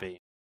you happy.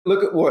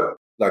 Look at what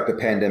like the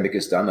pandemic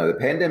has done, though. The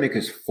pandemic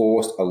has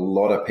forced a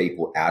lot of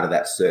people out of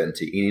that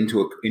certainty and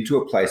into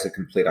a place of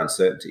complete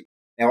uncertainty.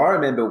 Now, I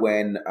remember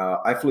when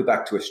I flew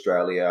back to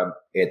Australia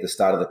at the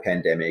start of the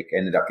pandemic,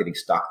 ended up getting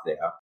stuck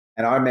there.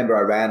 And I remember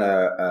I ran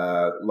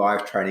a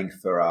live training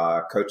for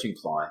our coaching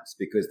clients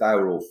because they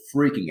were all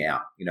freaking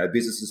out. You know,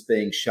 businesses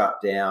being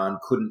shut down,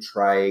 couldn't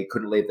trade,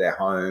 couldn't leave their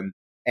home.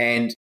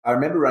 And I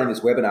remember running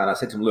this webinar and I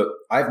said to them, look,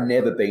 I've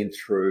never been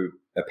through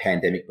a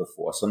pandemic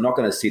before, so I'm not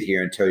going to sit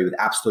here and tell you with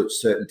absolute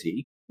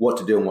certainty what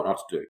to do and what not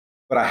to do.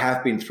 But I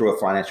have been through a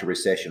financial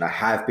recession. I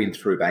have been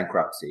through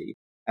bankruptcy.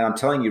 And I'm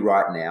telling you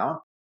right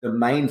now, the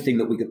main thing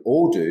that we can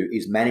all do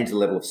is manage the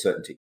level of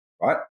certainty,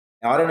 right?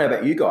 Now, I don't know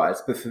about you guys,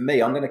 but for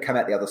me, I'm going to come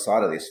out the other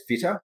side of this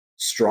fitter,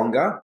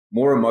 stronger,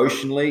 more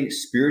emotionally,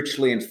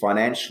 spiritually, and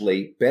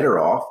financially better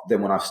off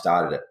than when I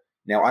started it.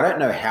 Now, I don't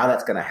know how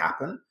that's going to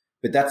happen,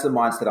 but that's the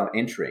mindset I'm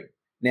entering.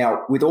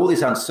 Now, with all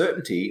this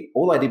uncertainty,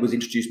 all I did was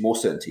introduce more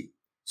certainty.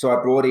 So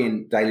I brought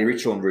in daily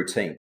ritual and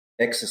routine,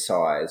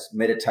 exercise,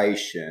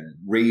 meditation,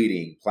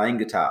 reading, playing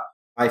guitar.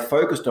 I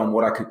focused on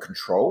what I could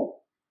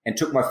control and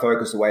took my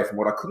focus away from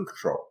what I couldn't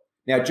control.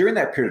 Now, during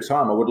that period of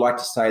time, I would like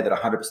to say that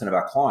 100% of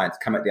our clients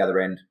come at the other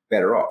end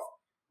better off.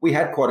 We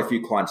had quite a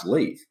few clients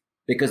leave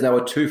because they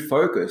were too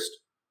focused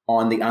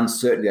on the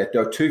uncertainty. They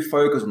were too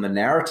focused on the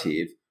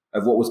narrative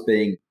of what was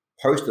being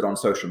posted on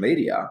social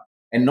media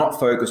and not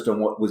focused on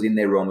what was in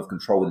their realm of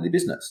control within the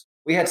business.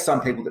 We had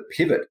some people that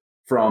pivot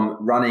from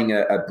running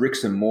a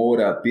bricks and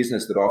mortar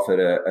business that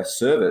offered a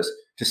service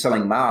to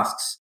selling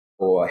masks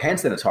or hand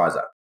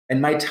sanitizer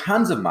and made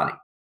tons of money,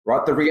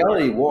 right? The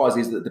reality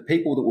is that the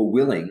people that were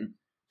willing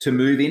to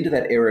move into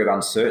that area of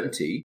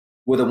uncertainty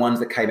were the ones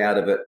that came out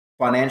of it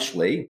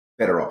financially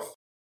better off.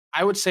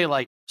 I would say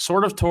like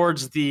sort of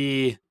towards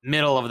the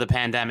middle of the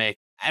pandemic.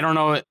 I don't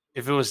know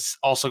if it was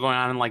also going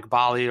on in like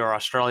Bali or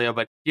Australia,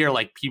 but here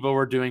like people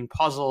were doing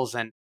puzzles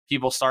and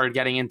people started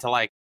getting into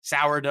like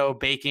sourdough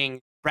baking,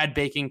 bread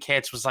baking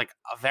kits was like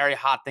a very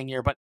hot thing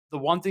here. But the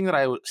one thing that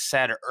I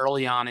said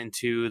early on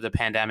into the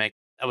pandemic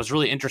that was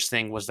really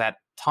interesting was that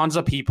tons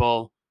of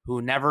people who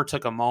never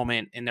took a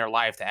moment in their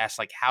life to ask,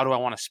 like, how do I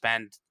want to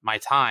spend my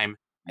time?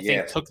 I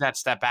think took that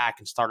step back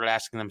and started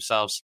asking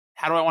themselves,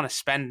 how do I want to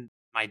spend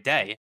my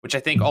day? Which I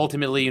think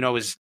ultimately, you know,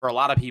 is for a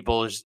lot of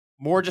people is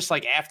more just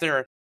like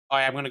after, oh,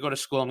 I'm going to go to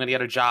school, I'm going to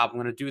get a job,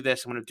 I'm going to do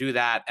this, I'm going to do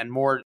that. And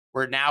more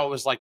where now it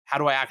was like, how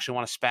do I actually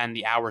want to spend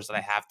the hours that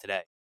I have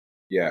today?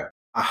 Yeah,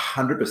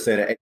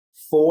 100%. It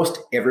forced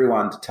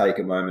everyone to take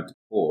a moment to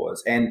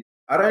pause. And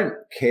I don't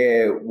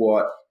care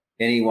what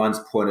anyone's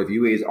point of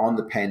view is on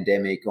the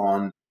pandemic,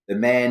 on the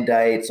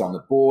mandates, on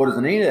the borders,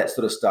 and any of that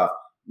sort of stuff.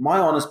 My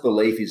honest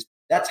belief is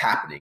that's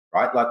happening,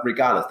 right? Like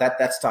regardless,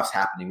 that stuff's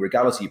happening,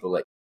 regardless of your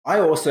belief. I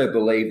also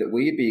believe that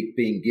we're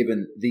being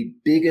given the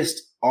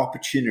biggest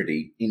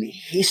opportunity in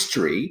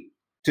history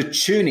to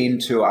tune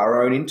into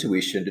our own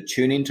intuition, to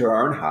tune into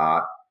our own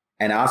heart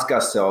and ask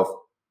ourselves,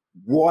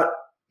 what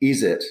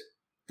is it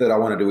that I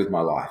want to do with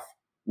my life?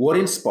 What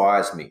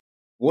inspires me?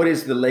 What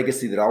is the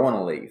legacy that I want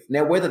to leave?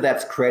 Now, whether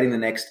that's creating the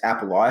next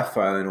Apple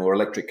iPhone or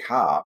electric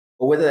car,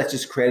 or whether that's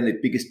just creating the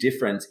biggest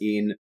difference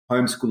in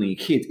homeschooling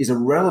your kids is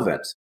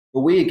irrelevant. But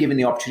we are given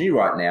the opportunity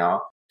right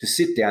now to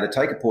sit down, to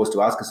take a pause,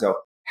 to ask ourselves,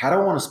 how do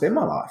I want to spend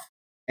my life?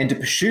 And to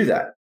pursue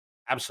that.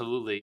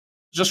 Absolutely.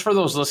 Just for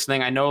those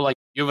listening, I know like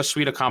you have a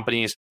suite of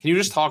companies. Can you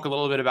just talk a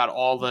little bit about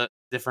all the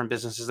different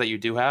businesses that you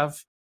do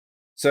have?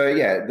 So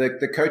yeah,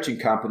 the coaching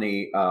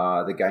company,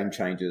 the Game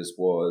Changers,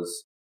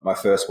 was my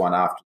first one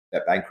after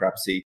that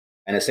bankruptcy.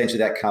 And essentially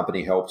that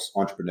company helps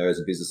entrepreneurs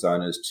and business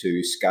owners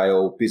to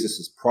scale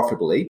businesses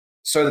profitably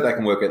so that they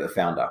can work at the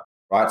founder,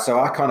 right? So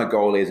our kind of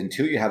goal is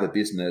until you have a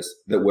business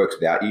that works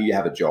without you, you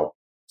have a job.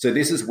 So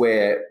this is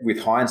where, with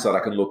hindsight,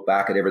 I can look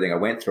back at everything I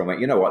went through and went,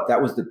 you know what,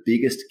 that was the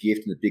biggest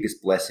gift and the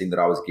biggest blessing that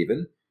I was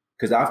given.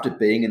 Because after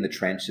being in the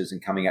trenches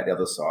and coming out the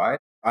other side,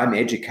 I'm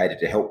educated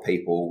to help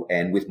people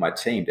and with my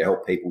team to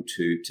help people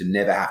to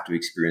never have to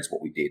experience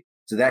what we did.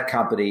 So that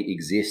company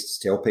exists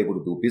to help people to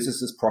build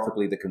businesses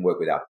profitably that can work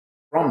without.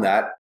 From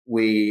that,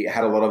 we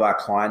had a lot of our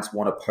clients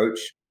want to poach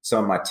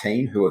some of my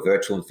team who are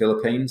virtual in the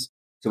Philippines.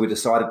 So we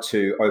decided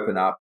to open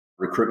up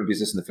a recruitment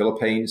business in the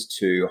Philippines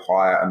to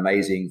hire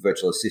amazing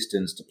virtual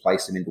assistants to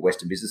place them into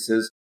Western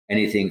businesses,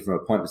 anything from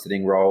appointment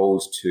setting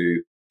roles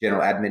to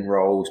general admin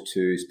roles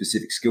to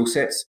specific skill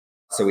sets.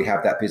 So we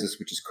have that business,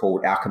 which is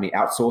called Alchemy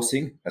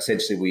Outsourcing.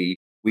 Essentially,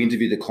 we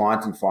interview the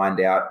client and find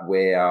out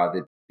where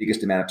the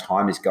biggest amount of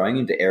time is going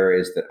into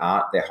areas that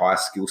aren't their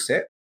highest skill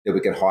set, that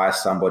we can hire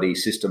somebody,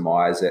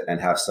 systemize it,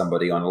 and have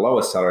somebody on a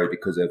lower salary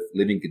because of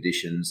living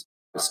conditions,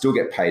 but still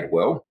get paid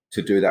well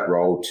to do that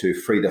role, to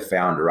free the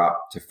founder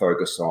up to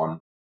focus on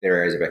their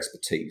areas of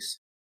expertise.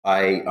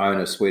 I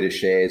own a suite of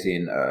shares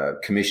in a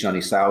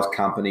commission-only sales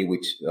company,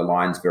 which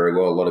aligns very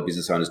well. A lot of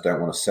business owners don't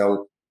want to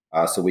sell.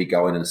 So we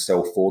go in and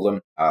sell for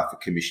them for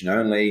commission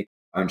only.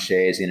 Own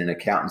shares in an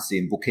accountancy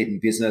and bookkeeping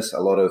business. A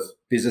lot of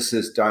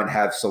businesses don't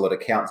have solid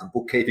accounts and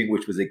bookkeeping,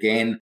 which was,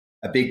 again,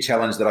 a big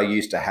challenge that I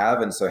used to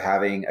have. And so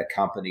having a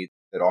company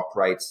that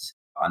operates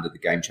under the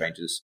Game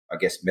Changers, I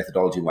guess,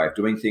 methodology and way of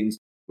doing things,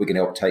 we can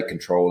help take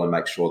control and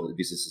make sure that the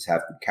businesses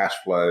have good cash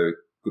flow,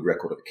 good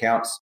record of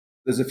accounts.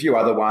 There's a few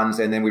other ones.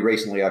 And then we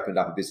recently opened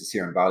up a business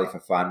here in Bali for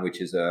fun,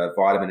 which is a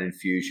vitamin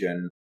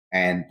infusion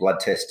and blood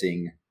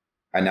testing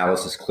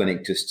analysis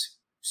clinic, just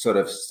sort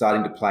of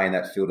starting to play in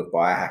that field of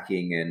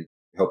biohacking and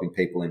helping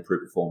people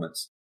improve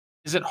performance.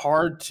 Is it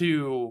hard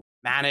to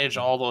manage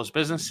all those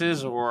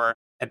businesses, or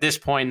at this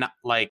point,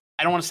 like,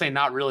 I don't want to say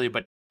not really,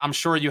 but I'm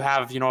sure you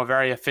have, a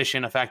very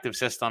efficient, effective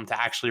system to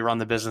actually run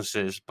the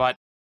businesses, but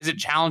is it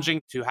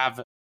challenging to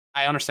have,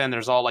 I understand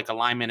there's all like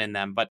alignment in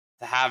them, but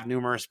to have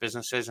numerous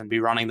businesses and be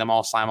running them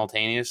all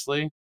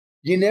simultaneously?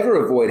 You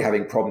never avoid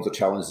having problems or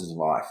challenges in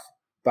life,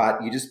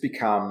 but you just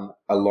become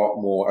a lot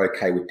more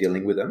okay with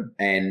dealing with them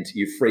and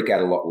you freak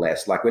out a lot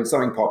less. Like when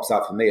something pops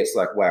up for me, it's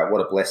like, wow,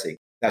 what a blessing.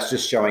 That's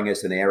just showing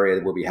us an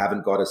area where we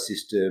haven't got a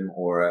system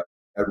or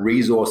a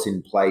resource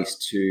in place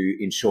to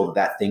ensure that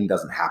that thing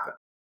doesn't happen,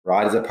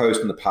 right? As opposed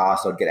to in the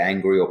past, I'd get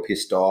angry or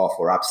pissed off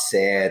or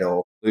upset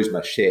or lose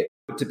my shit.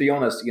 But to be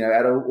honest,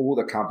 out of all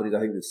the companies, I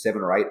think there's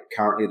 7 or 8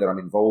 currently that I'm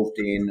involved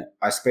in.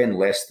 I spend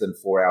less than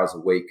 4 hours a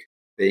week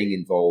being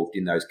involved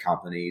in those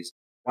companies.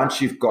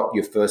 Once you've got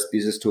your first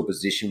business to a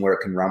position where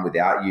it can run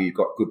without you, you've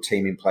got good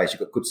team in place, you've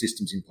got good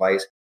systems in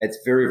place, it's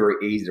very, very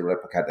easy to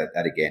replicate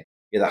that again.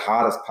 The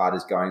hardest part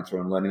is going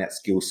through and learning that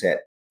skill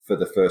set for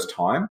the first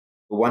time.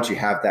 But once you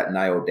have that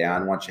nailed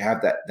down, once you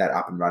have that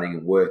up and running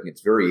and working,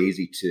 it's very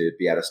easy to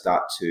be able to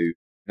start to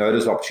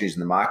notice opportunities in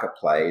the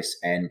marketplace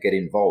and get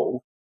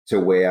involved to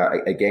where,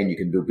 again, you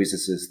can build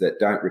businesses that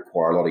don't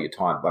require a lot of your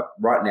time. But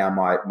right now,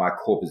 my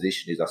core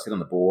position is I sit on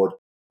the board.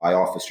 I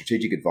offer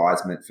strategic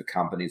advisement for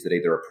companies that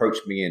either approach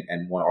me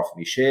and want to offer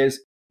me shares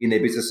in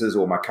their businesses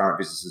or my current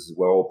businesses as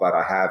well. But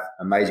I have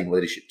amazing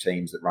leadership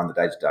teams that run the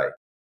day-to-day.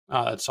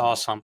 Oh, that's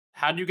awesome.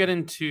 How did you get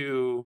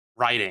into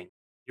writing?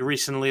 You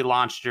recently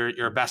launched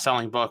your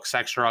best-selling book,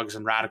 Sex, Drugs,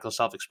 and Radical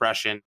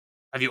Self-Expression.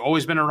 Have you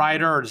always been a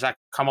writer, or does that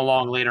come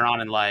along later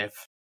on in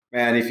life?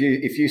 Man, if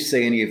you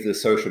see any of the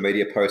social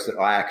media posts that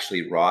I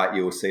actually write,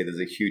 you'll see there's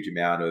a huge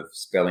amount of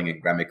spelling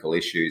and grammatical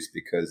issues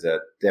because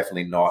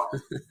definitely not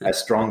a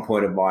strong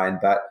point of mine.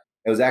 But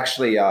it was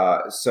actually,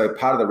 so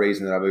part of the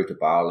reason that I moved to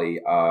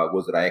Bali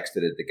was that I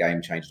exited the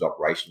Game Changers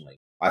operationally.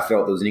 I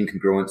felt there was an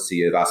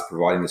incongruency of us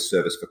providing the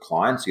service for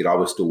clients, yet I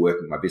was still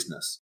working my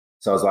business.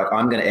 So I was like,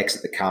 I'm going to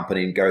exit the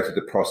company and go through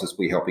the process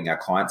we're helping our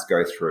clients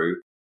go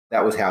through.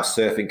 That was how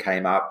surfing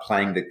came up,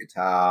 playing the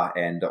guitar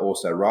and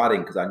also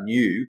writing, because I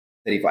knew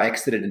that if I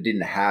exited and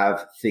didn't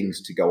have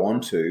things to go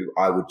on to,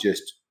 I would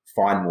just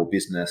find more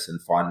business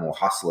and find more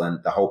hustle.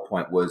 And the whole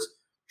point was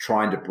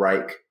trying to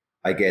break,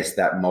 I guess,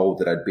 that mold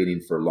that I'd been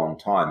in for a long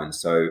time. And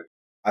so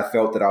I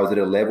felt that I was at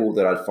a level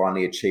that I'd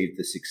finally achieved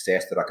the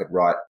success that I could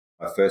write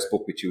my first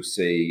book, which you'll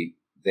see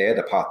there,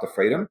 The Path to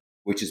Freedom,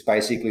 which is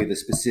basically the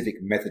specific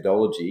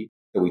methodology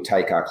that we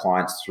take our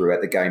clients through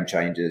at the Game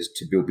Changers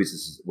to build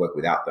businesses that work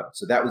without them.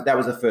 So that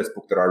was the first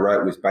book that I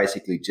wrote, was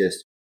basically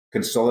just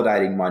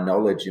consolidating my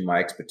knowledge and my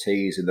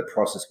expertise in the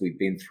process we've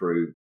been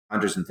through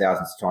hundreds and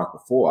thousands of times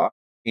before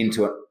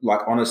into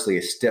honestly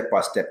a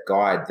step-by-step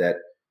guide that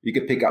you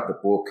could pick up the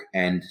book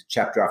and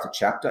chapter after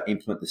chapter,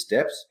 implement the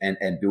steps and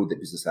build the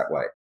business that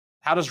way.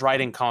 How does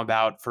writing come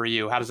about for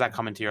you? How does that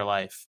come into your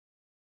life?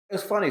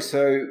 It's funny.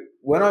 So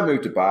when I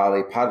moved to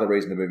Bali, part of the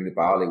reason of moving to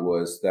Bali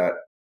was that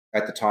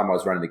at the time I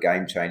was running the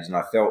Game Changers and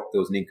I felt there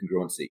was an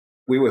incongruency.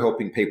 We were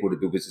helping people to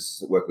build businesses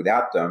that work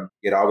without them,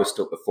 yet I was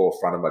still at the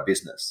forefront of my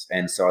business.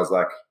 And so I was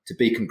like, to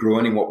be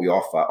congruent in what we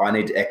offer, I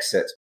need to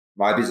exit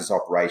my business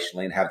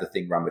operationally and have the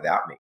thing run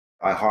without me.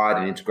 I hired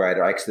an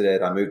integrator, I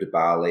exited, I moved to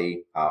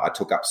Bali, I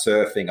took up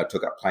surfing, I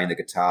took up playing the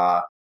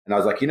guitar. And I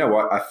was like, you know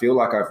what? I feel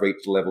like I've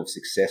reached a level of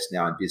success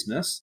now in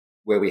business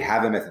where we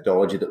have a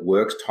methodology that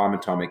works time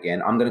and time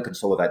again. I'm going to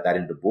consolidate that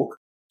into a book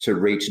to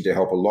reach and to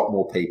help a lot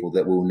more people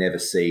that we'll never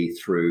see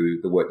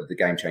through the work that the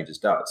Game Changers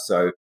does.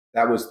 So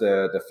That was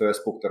the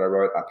first book that I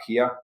wrote up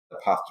here, The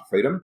Path to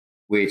Freedom,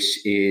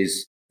 which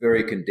is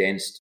very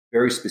condensed,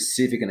 very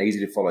specific and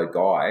easy to follow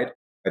guide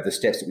of the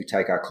steps that we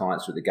take our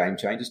clients through the game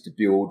changers to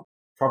build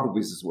profitable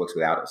business that works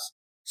without us.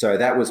 So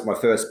that was my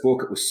first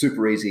book. It was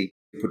super easy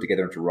to put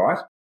together and to write.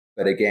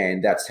 But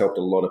again, that's helped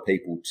a lot of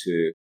people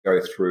to go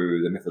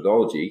through the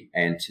methodology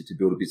and to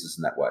build a business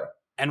in that way.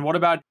 And what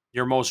about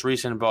your most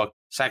recent book,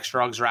 Sex,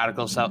 Drugs,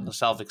 Radical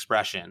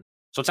Self-Expression?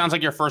 So it sounds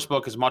like your first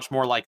book is much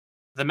more like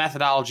the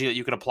methodology that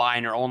you could apply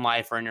in your own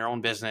life or in your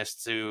own business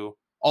to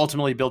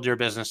ultimately build your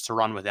business to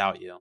run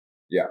without you.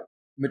 Yeah.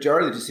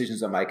 Majority of the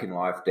decisions I make in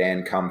life,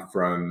 Dan, come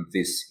from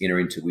this inner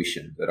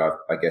intuition that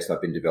I guess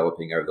I've been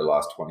developing over the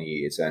last 20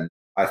 years. And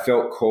I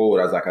felt called.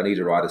 I was like, I need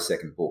to write a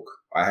second book.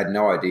 I had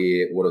no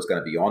idea what it was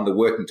going to be on. The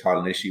working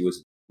title initially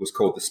was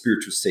called The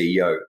Spiritual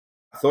CEO.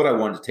 I thought I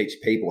wanted to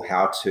teach people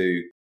how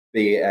to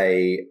be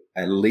a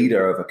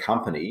leader of a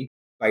company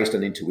based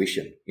on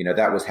intuition. You know,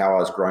 that was how I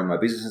was growing my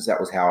businesses. That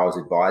was how I was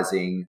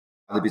advising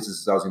other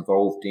businesses I was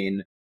involved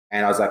in.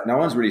 And I was like, no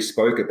one's really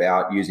spoke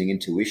about using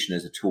intuition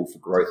as a tool for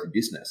growth in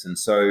business. And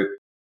so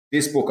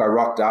this book, I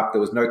rocked up.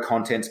 There was no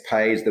contents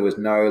page. There was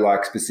no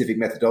like specific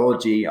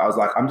methodology. I was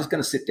like, I'm just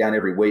going to sit down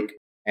every week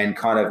and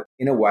kind of,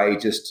 in a way,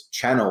 just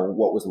channel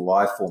what was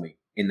alive for me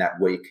in that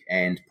week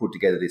and put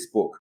together this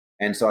book.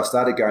 And so I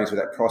started going through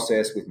that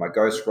process with my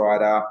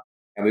ghostwriter,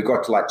 and we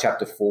got to like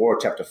chapter 4 or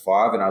chapter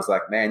 5. And I was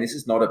like, man, this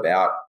is not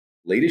about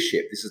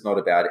leadership. This is not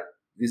about it.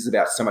 This is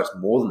about so much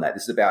more than that.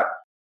 This is about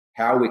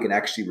how we can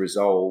actually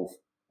resolve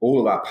all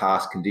of our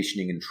past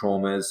conditioning and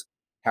traumas,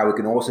 how we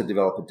can also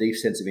develop a deep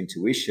sense of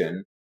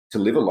intuition to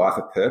live a life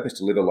of purpose,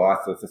 to live a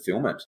life of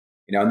fulfillment.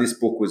 You know, and this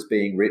book was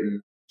being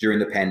written during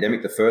the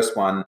pandemic. The first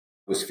one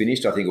was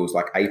finished, I think it was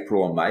like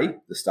April or May,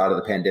 the start of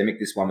the pandemic.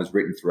 This one was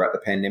written throughout the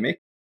pandemic.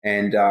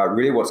 And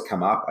really what's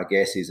come up, I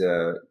guess, is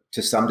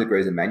to some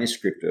degree is a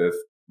manuscript of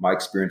my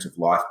experience of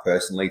life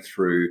personally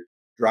through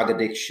drug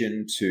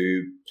addiction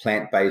to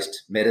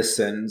plant-based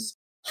medicines,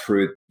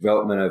 through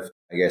development of,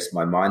 I guess,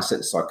 my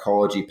mindset,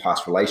 psychology,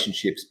 past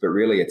relationships. But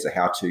really it's a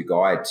how-to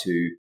guide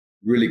to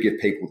really give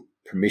people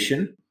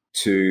permission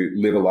to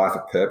live a life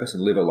of purpose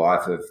and live a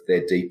life of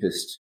their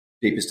deepest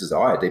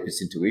desire,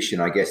 deepest intuition.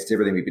 I guess it's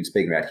everything we've been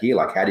speaking about here.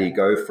 Like, how do you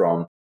go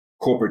from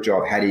corporate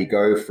job? How do you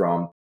go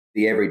from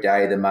the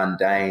everyday, the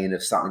mundane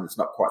of something that's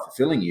not quite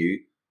fulfilling you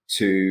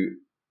to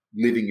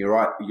living your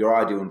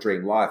ideal and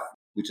dream life,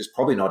 which is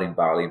probably not in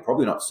Bali and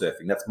probably not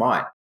surfing. That's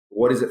mine.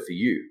 What is it for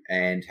you?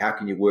 And how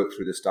can you work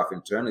through the stuff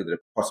internally that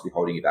are possibly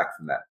holding you back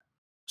from that?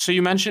 So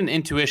you mentioned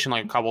intuition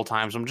like a couple of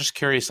times. I'm just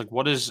curious, like,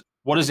 what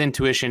does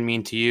intuition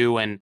mean to you?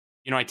 And,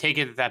 you know, I take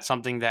it that that's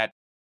something that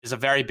is a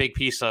very big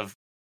piece of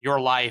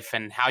your life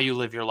and how you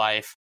live your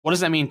life. What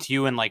does that mean to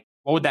you? And like,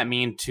 what would that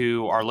mean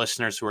to our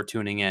listeners who are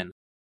tuning in?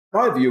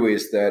 My view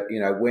is that, you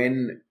know,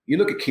 when you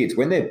look at kids,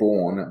 when they're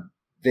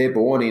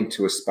born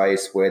into a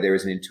space where there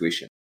is an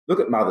intuition. Look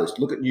at mothers,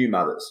 look at new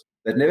mothers.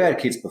 They've never had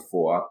kids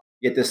before,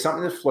 yet there's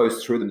something that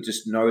flows through them that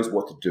just knows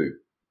what to do,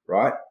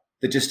 right?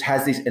 That just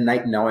has this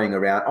innate knowing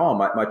around, oh,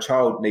 my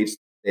child needs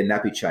their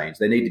nappy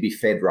changed. They need to be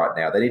fed right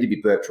now. They need to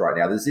be burped right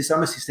now. There's this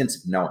almost sense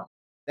of knowing.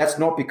 That's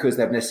not because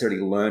they've necessarily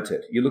learnt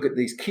it. You look at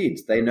these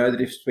kids, they know the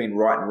difference between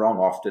right and wrong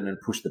often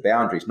and push the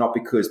boundaries, not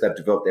because they've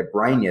developed their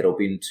brain yet or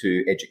been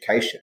to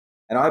education.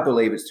 And I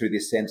believe it's through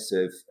this sense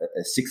of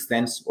a sixth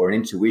sense or an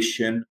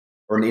intuition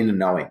or an inner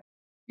knowing.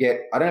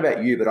 Yet, I don't know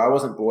about you, but I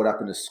wasn't brought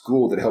up in a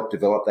school that helped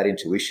develop that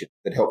intuition,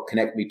 that helped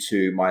connect me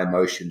to my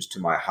emotions, to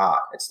my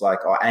heart. It's like,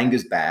 oh,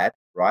 anger's bad,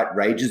 right?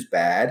 Rage is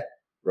bad,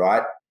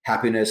 right?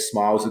 Happiness,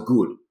 smiles are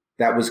good.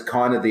 That was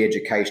kind of the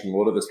education a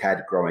lot of us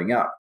had growing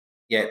up.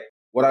 Yet,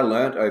 what I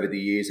learned over the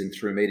years and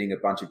through meeting a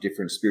bunch of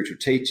different spiritual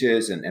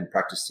teachers and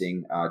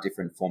practicing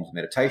different forms of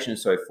meditation and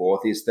so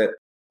forth is that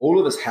all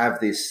of us have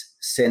this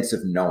sense of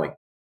knowing,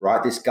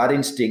 right? This gut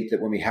instinct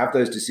that when we have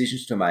those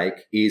decisions to make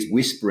is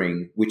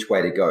whispering which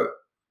way to go.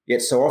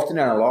 Yet so often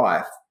in our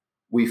life,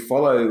 we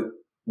follow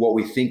what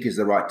we think is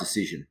the right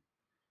decision.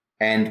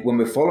 And when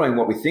we're following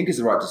what we think is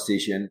the right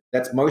decision,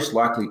 that's most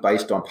likely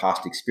based on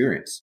past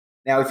experience.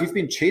 Now, if you've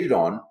been cheated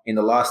on in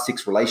the last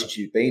 6 relationships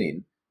you've been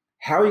in,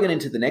 how are you going to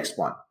enter the next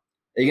one?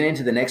 Are you going to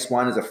enter the next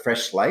one as a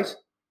fresh slate?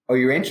 Or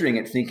you're entering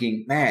it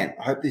thinking, man,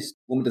 I hope this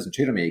woman doesn't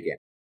cheat on me again.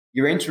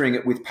 You're entering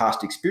it with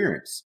past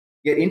experience.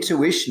 Yet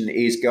intuition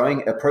is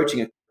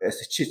approaching a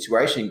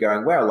situation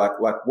going, wow, like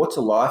what's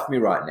alive for me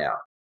right now?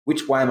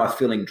 Which way am I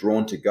feeling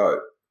drawn to go?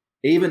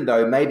 Even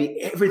though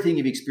maybe everything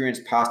you've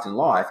experienced past in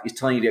life is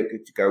telling you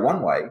to go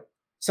one way,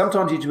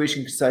 sometimes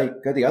intuition can say,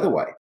 go the other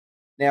way.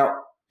 Now,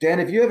 Dan,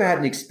 have you ever had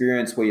an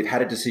experience where you've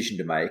had a decision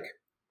to make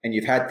and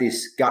you've had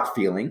this gut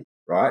feeling,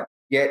 right?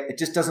 Yet it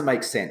just doesn't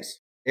make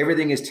sense.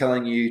 Everything is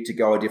telling you to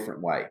go a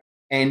different way.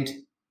 And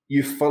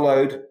you've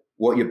followed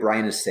what your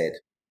brain has said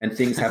and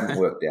things haven't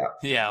worked out.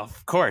 Yeah,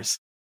 of course.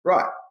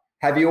 Right.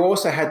 Have you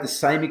also had the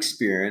same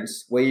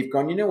experience where you've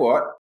gone, you know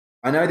what?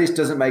 I know this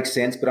doesn't make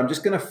sense, but I'm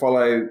going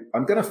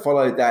to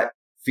follow that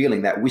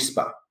feeling, that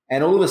whisper.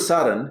 And all of a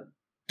sudden,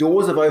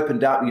 doors have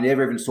opened up you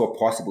never even saw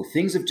possible.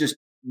 Things have just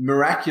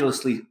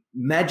miraculously,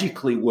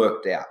 magically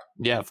worked out.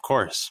 Yeah, of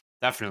course.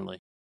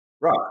 Definitely.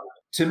 Right.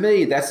 To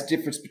me, that's the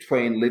difference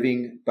between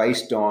living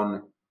based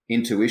on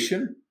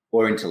intuition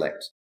or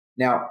intellect.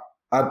 Now,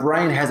 our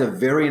brain has a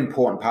very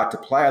important part to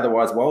play.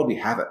 Otherwise, why would we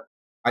have it?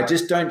 I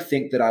just don't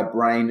think that our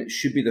brain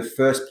should be the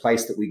first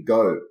place that we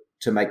go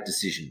to make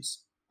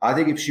decisions. I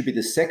think it should be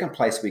the second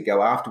place we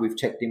go after we've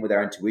checked in with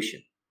our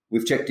intuition.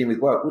 We've checked in with,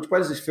 well, which way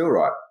does this feel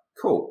right?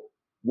 Cool.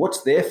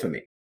 What's there for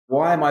me?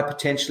 Why am I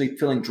potentially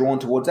feeling drawn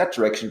towards that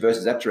direction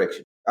versus that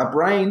direction? Our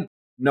brain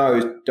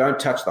knows, don't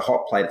touch the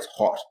hot plate, it's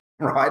hot,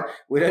 right?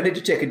 We don't need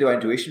to check into our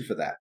intuition for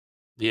that.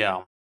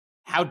 Yeah.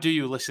 How do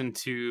you listen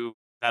to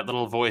that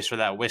little voice or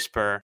that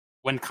whisper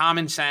when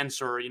common sense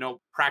or,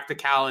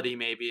 practicality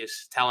maybe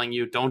is telling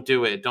you, don't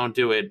do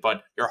it,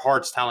 but your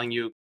heart's telling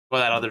you, go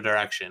that other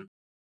direction?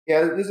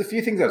 Yeah, there's a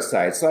few things I'd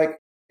say. It's like,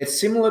 it's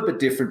similar but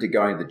different to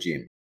going to the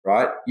gym,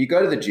 right? You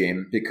go to the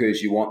gym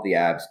because you want the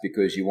abs,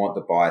 because you want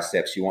the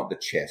biceps, you want the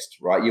chest,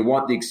 right? You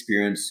want the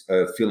experience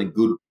of feeling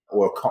good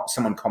or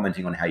someone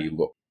commenting on how you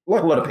look.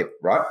 Like a lot of people,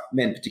 right?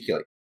 Men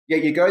particularly. Yeah,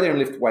 you go there and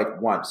lift weight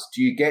once.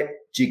 Do you get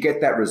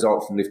that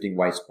result from lifting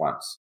weights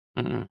once?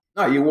 Mm-hmm.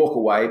 No, you walk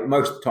away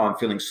most of the time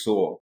feeling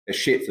sore as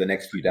shit for the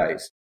next few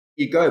days.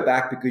 You go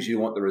back because you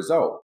want the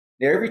result.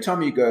 Now, every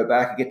time you go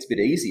back, it gets a bit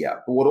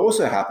easier. But what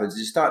also happens is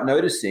you start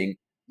noticing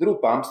little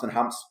bumps and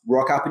humps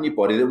rock up in your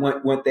body that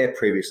weren't there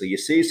previously. You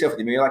see yourself in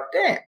the mirror, you're like,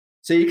 damn.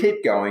 So you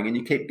keep going and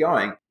you keep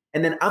going.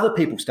 And then other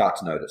people start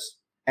to notice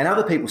and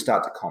other people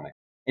start to comment.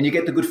 And you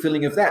get the good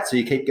feeling of that. So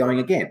you keep going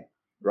again,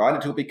 right?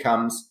 Until it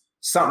becomes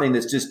something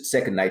that's just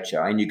second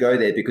nature. And you go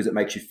there because it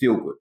makes you feel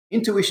good.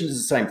 Intuition is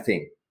the same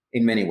thing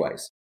in many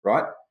ways,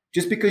 right?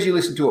 Just because you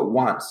listen to it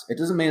once, it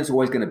doesn't mean it's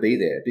always going to be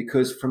there.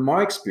 Because from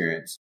my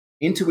experience,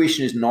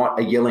 intuition is not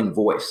a yelling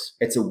voice.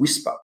 It's a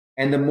whisper.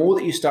 And the more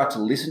that you start to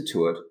listen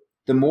to it,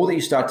 the more that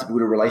you start to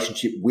build a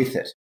relationship with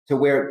it to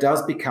where it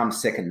does become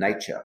second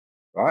nature,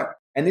 right?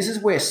 And this is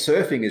where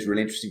surfing is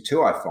really interesting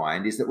too, I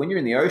find, is that when you're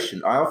in the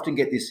ocean, I often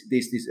get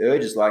these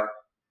urges like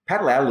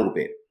paddle out a little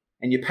bit.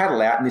 And you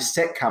paddle out and this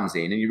set comes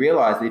in and you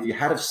realize that if you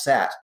had have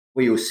sat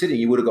where you were sitting,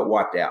 you would have got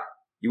wiped out.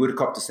 You would have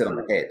copped a set on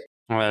the head.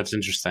 Oh, that's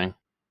interesting.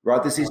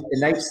 Right? There's this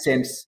innate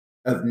sense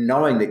of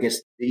knowing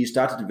that you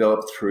start to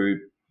develop through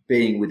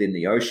being within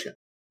the ocean.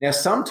 Now,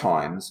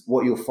 sometimes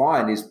what you'll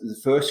find is the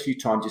first few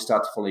times you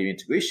start to follow your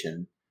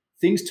intuition,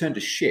 things turn to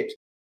shit,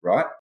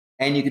 right?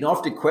 And you can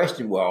often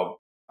question, well,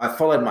 I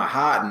followed my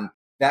heart and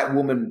that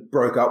woman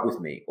broke up with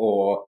me,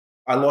 or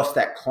I lost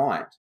that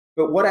client.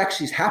 But what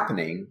actually is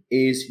happening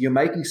is you're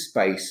making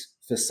space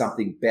for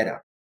something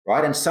better,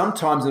 right? And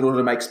sometimes in order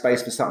to make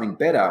space for something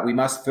better, we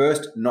must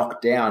first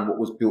knock down what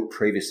was built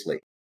previously.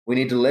 We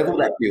need to level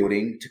that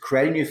building to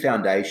create a new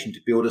foundation, to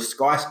build a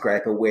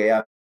skyscraper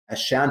where a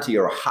shanty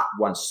or a hut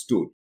once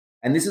stood.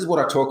 And this is what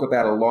I talk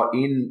about a lot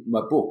in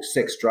my book,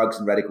 Sex, Drugs,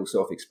 and Radical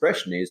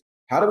Self-Expression, is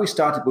how do we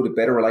start to build a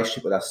better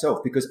relationship with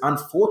ourselves? Because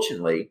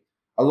unfortunately,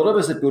 a lot of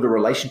us have built a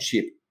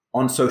relationship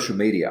on social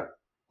media,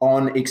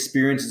 on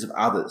experiences of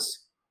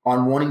others,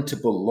 on wanting to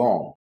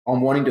belong,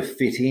 on wanting to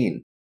fit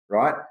in,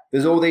 right?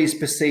 There's all these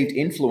perceived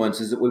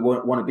influences that we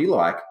want to be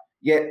like.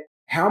 Yet,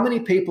 how many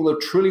people are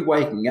truly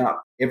waking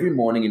up every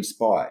morning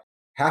inspired,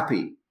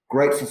 happy,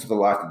 grateful for the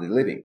life that they're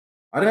living?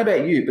 I don't know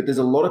about you, but there's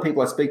a lot of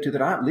people I speak to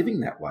that aren't living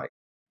that way.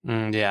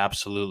 Yeah,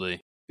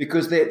 absolutely.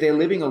 Because they're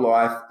living a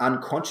life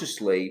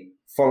unconsciously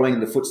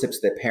following the footsteps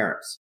of their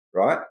parents,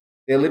 right?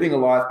 They're living a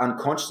life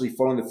unconsciously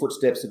following the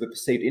footsteps of a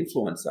perceived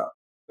influencer.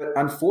 But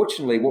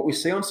unfortunately, what we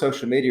see on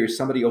social media is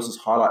somebody else's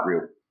highlight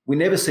reel. We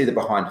never see the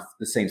behind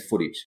the scenes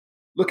footage.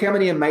 Look how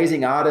many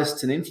amazing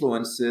artists and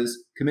influencers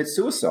commit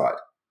suicide.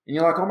 And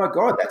you're like, oh my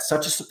God, that's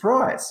such a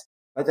surprise.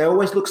 Like they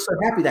always look so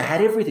happy. They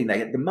had everything. They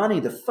had the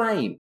money, the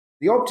fame,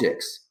 the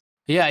objects.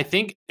 Yeah, I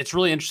think it's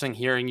really interesting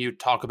hearing you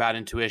talk about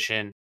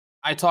intuition.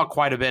 I talk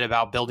quite a bit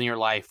about building your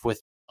life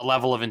with a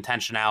level of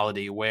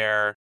intentionality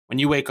where when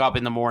you wake up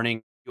in the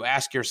morning, you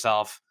ask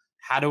yourself,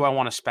 how do I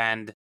want to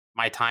spend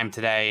my time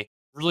today?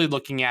 Really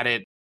looking at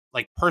it,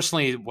 like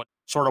personally, what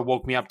sort of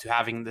woke me up to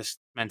having this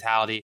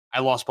mentality. I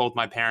lost both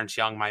my parents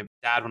young, my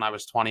dad when I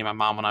was 20, my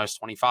mom when I was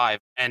 25.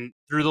 And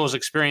through those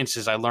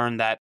experiences, I learned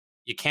that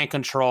you can't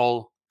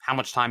control how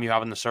much time you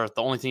have on this earth.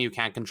 The only thing you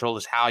can't control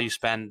is how you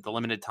spend the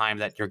limited time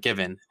that you're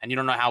given. And you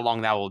don't know how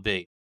long that will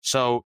be.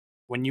 So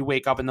when you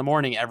wake up in the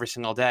morning every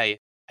single day,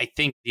 I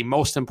think the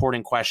most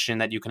important question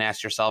that you can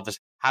ask yourself is,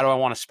 how do I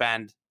want to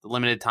spend the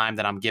limited time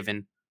that I'm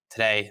given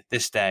today,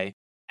 this day?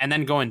 And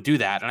then go and do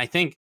that. And I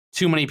think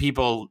too many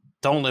people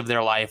don't live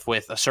their life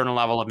with a certain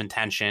level of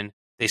intention.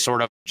 They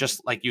sort of,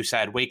 just like you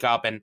said, wake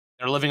up and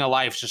they're living a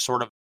life just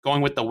sort of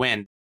going with the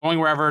wind, going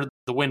wherever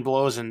the wind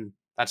blows. And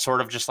that's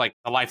sort of just like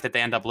the life that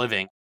they end up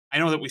living. I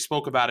know that we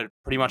spoke about it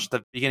pretty much at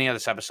the beginning of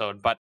this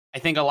episode, but I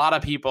think a lot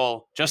of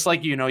people, just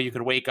like you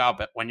could wake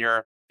up when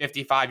you're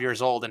 55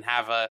 years old and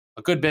have a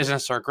good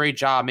business or a great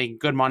job, making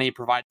good money,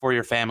 provide for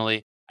your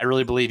family. I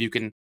really believe you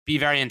can be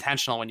very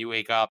intentional when you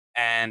wake up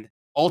and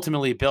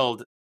ultimately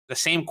build the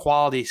same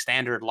quality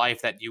standard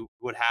life that you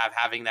would have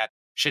having that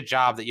shit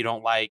job that you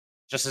don't like,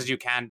 just as you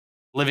can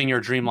living your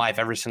dream life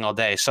every single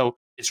day. So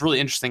it's really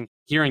interesting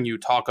hearing you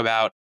talk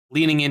about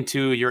leaning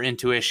into your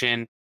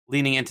intuition,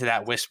 leaning into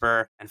that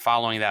whisper and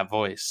following that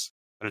voice.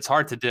 But it's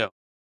hard to do.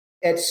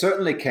 It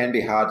certainly can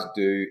be hard to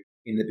do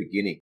in the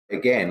beginning.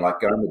 Again,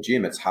 like going to the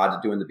gym, it's hard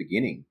to do in the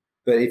beginning.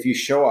 But if you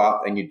show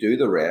up and you do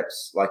the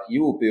reps, like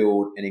you will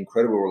build an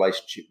incredible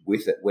relationship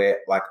with it where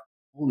like,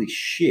 holy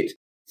shit,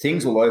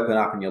 things will open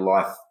up in your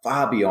life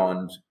far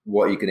beyond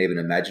what you can even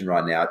imagine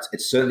right now.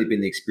 It's certainly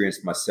been the experience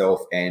for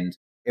myself and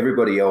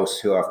everybody else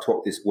who I've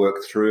talked this work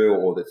through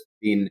or that's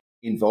been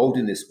involved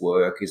in this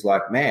work is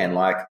like, man,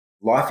 like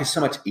life is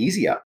so much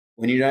easier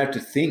when you don't have to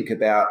think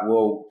about,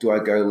 well, do I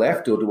go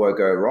left or do I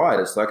go right?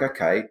 It's like,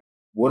 okay,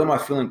 what am I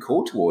feeling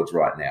called towards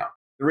right now?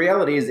 The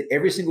reality is that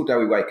every single day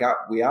we wake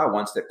up, we are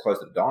one step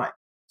closer to dying.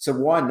 So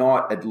why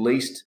not at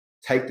least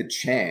take the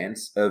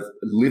chance of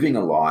living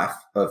a life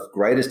of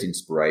greatest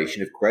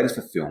inspiration, of greatest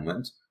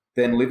fulfillment,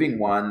 than living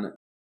one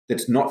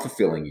that's not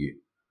fulfilling you,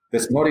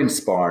 that's not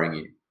inspiring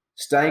you.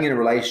 Staying in a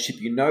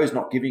relationship you know is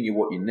not giving you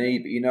what you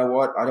need, but you know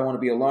what? I don't want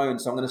to be alone,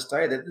 so I'm going to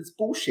stay there. That's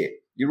bullshit.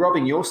 You're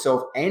robbing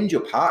yourself and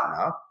your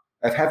partner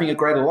of having a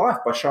greater life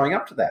by showing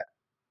up to that.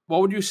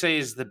 What would you say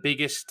is the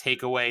biggest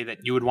takeaway that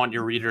you would want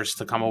your readers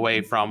to come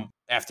away from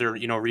after,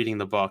 reading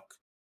the book?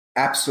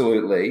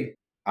 Absolutely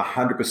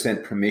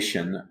 100%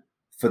 permission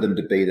for them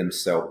to be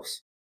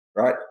themselves,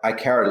 right? I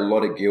carried a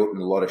lot of guilt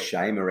and a lot of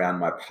shame around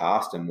my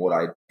past and what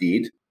I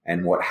did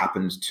and what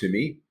happened to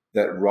me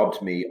that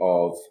robbed me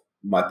of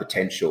my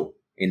potential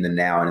in the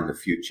now and in the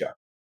future.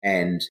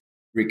 And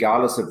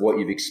regardless of what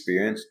you've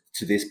experienced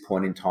to this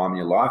point in time in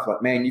your life,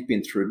 like, man, you've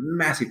been through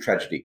massive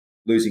tragedy,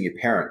 losing your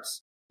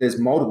parents. There's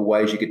multiple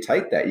ways you could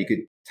take that. You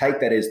could take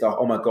that as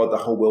oh my God, the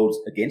whole world's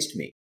against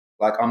me.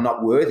 Like, I'm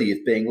not worthy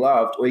of being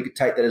loved. Or you could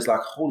take that as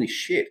like, holy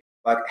shit,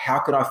 like, how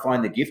can I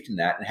find the gift in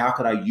that? And how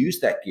can I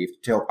use that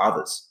gift to help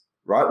others,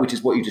 right? Which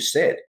is what you just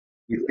said,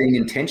 with being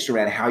intentional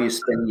around how you're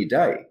spending your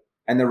day.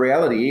 And the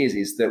reality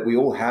is that we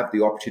all have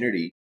the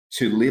opportunity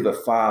to live a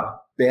far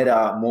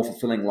better, more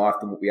fulfilling life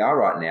than what we are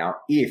right now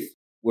if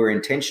we're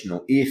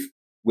intentional, if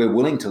we're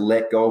willing to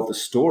let go of the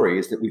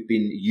stories that we've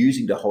been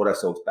using to hold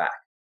ourselves back.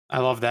 I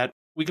love that.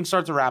 We can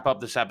start to wrap up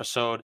this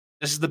episode.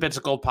 This is the Bits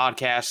of Gold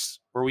podcast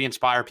where we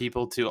inspire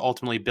people to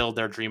ultimately build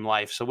their dream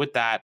life. So with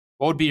that,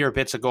 what would be your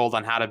bits of gold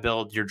on how to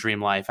build your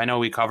dream life? I know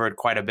we covered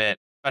quite a bit,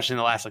 especially in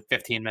the last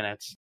 15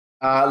 minutes.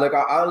 Look,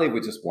 I'll leave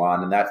with just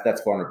one, and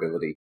that's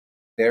vulnerability.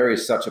 There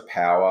is such a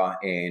power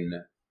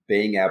in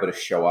being able to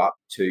show up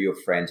to your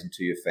friends and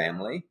to your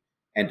family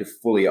and to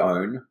fully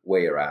own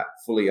where you're at,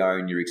 fully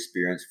own your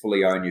experience,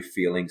 fully own your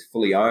feelings,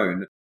 fully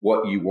own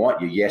what you want,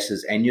 your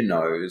yeses and your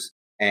nos,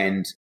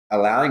 and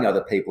allowing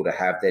other people to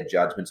have their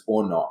judgments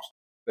or not.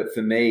 But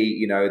for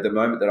me, the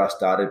moment that I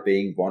started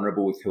being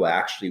vulnerable with who I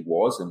actually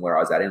was and where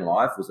I was at in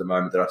life was the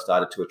moment that I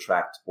started to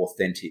attract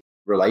authentic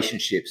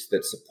relationships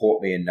that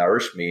support me and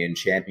nourish me and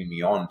champion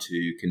me on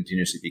to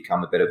continuously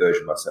become a better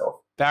version of myself.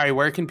 Barry,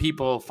 where can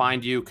people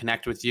find you,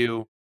 connect with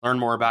you, learn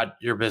more about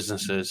your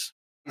businesses?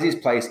 This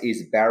place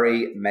is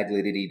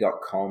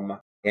barrymagliarditi.com,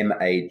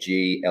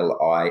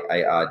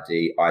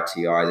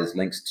 MAGLIARDITI. There's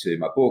links to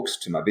my books,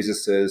 to my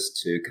businesses,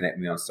 to connect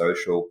me on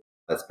social.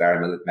 That's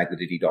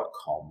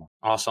barrymagliarditi.com.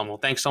 Awesome. Well,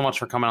 thanks so much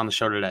for coming on the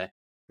show today.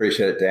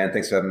 Appreciate it, Dan.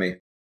 Thanks for having me.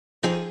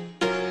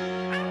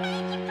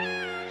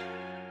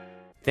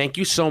 Thank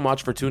you so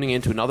much for tuning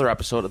in to another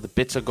episode of the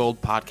Bits of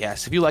Gold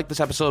podcast. If you like this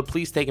episode,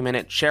 please take a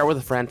minute, share with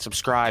a friend,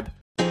 subscribe.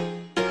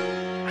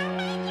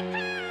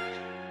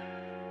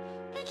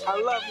 I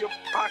love your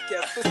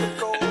podcast. Bits of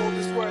Gold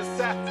is where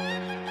it's at.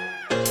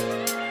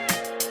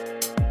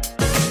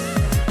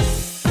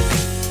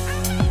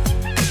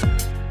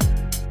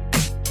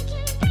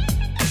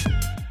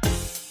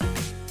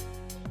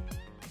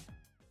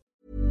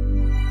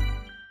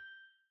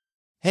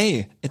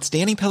 Hey, it's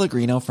Danny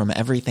Pellegrino from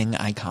Everything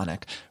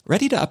Iconic.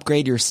 Ready to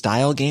upgrade your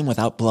style game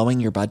without blowing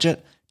your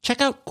budget?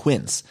 Check out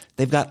Quince.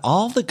 They've got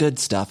all the good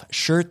stuff,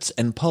 shirts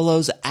and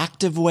polos,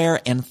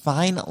 activewear, and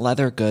fine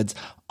leather goods,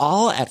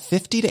 all at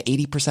 50 to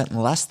 80%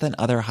 less than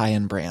other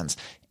high-end brands.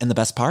 And the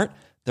best part?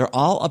 They're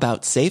all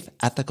about safe,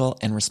 ethical,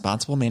 and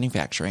responsible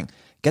manufacturing.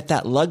 Get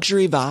that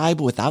luxury vibe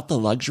without the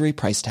luxury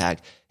price tag.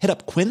 Hit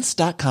up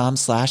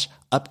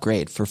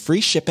quince.com/upgrade for free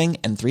shipping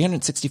and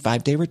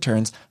 365-day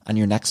returns on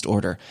your next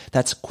order.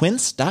 That's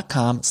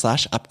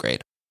quince.com/upgrade.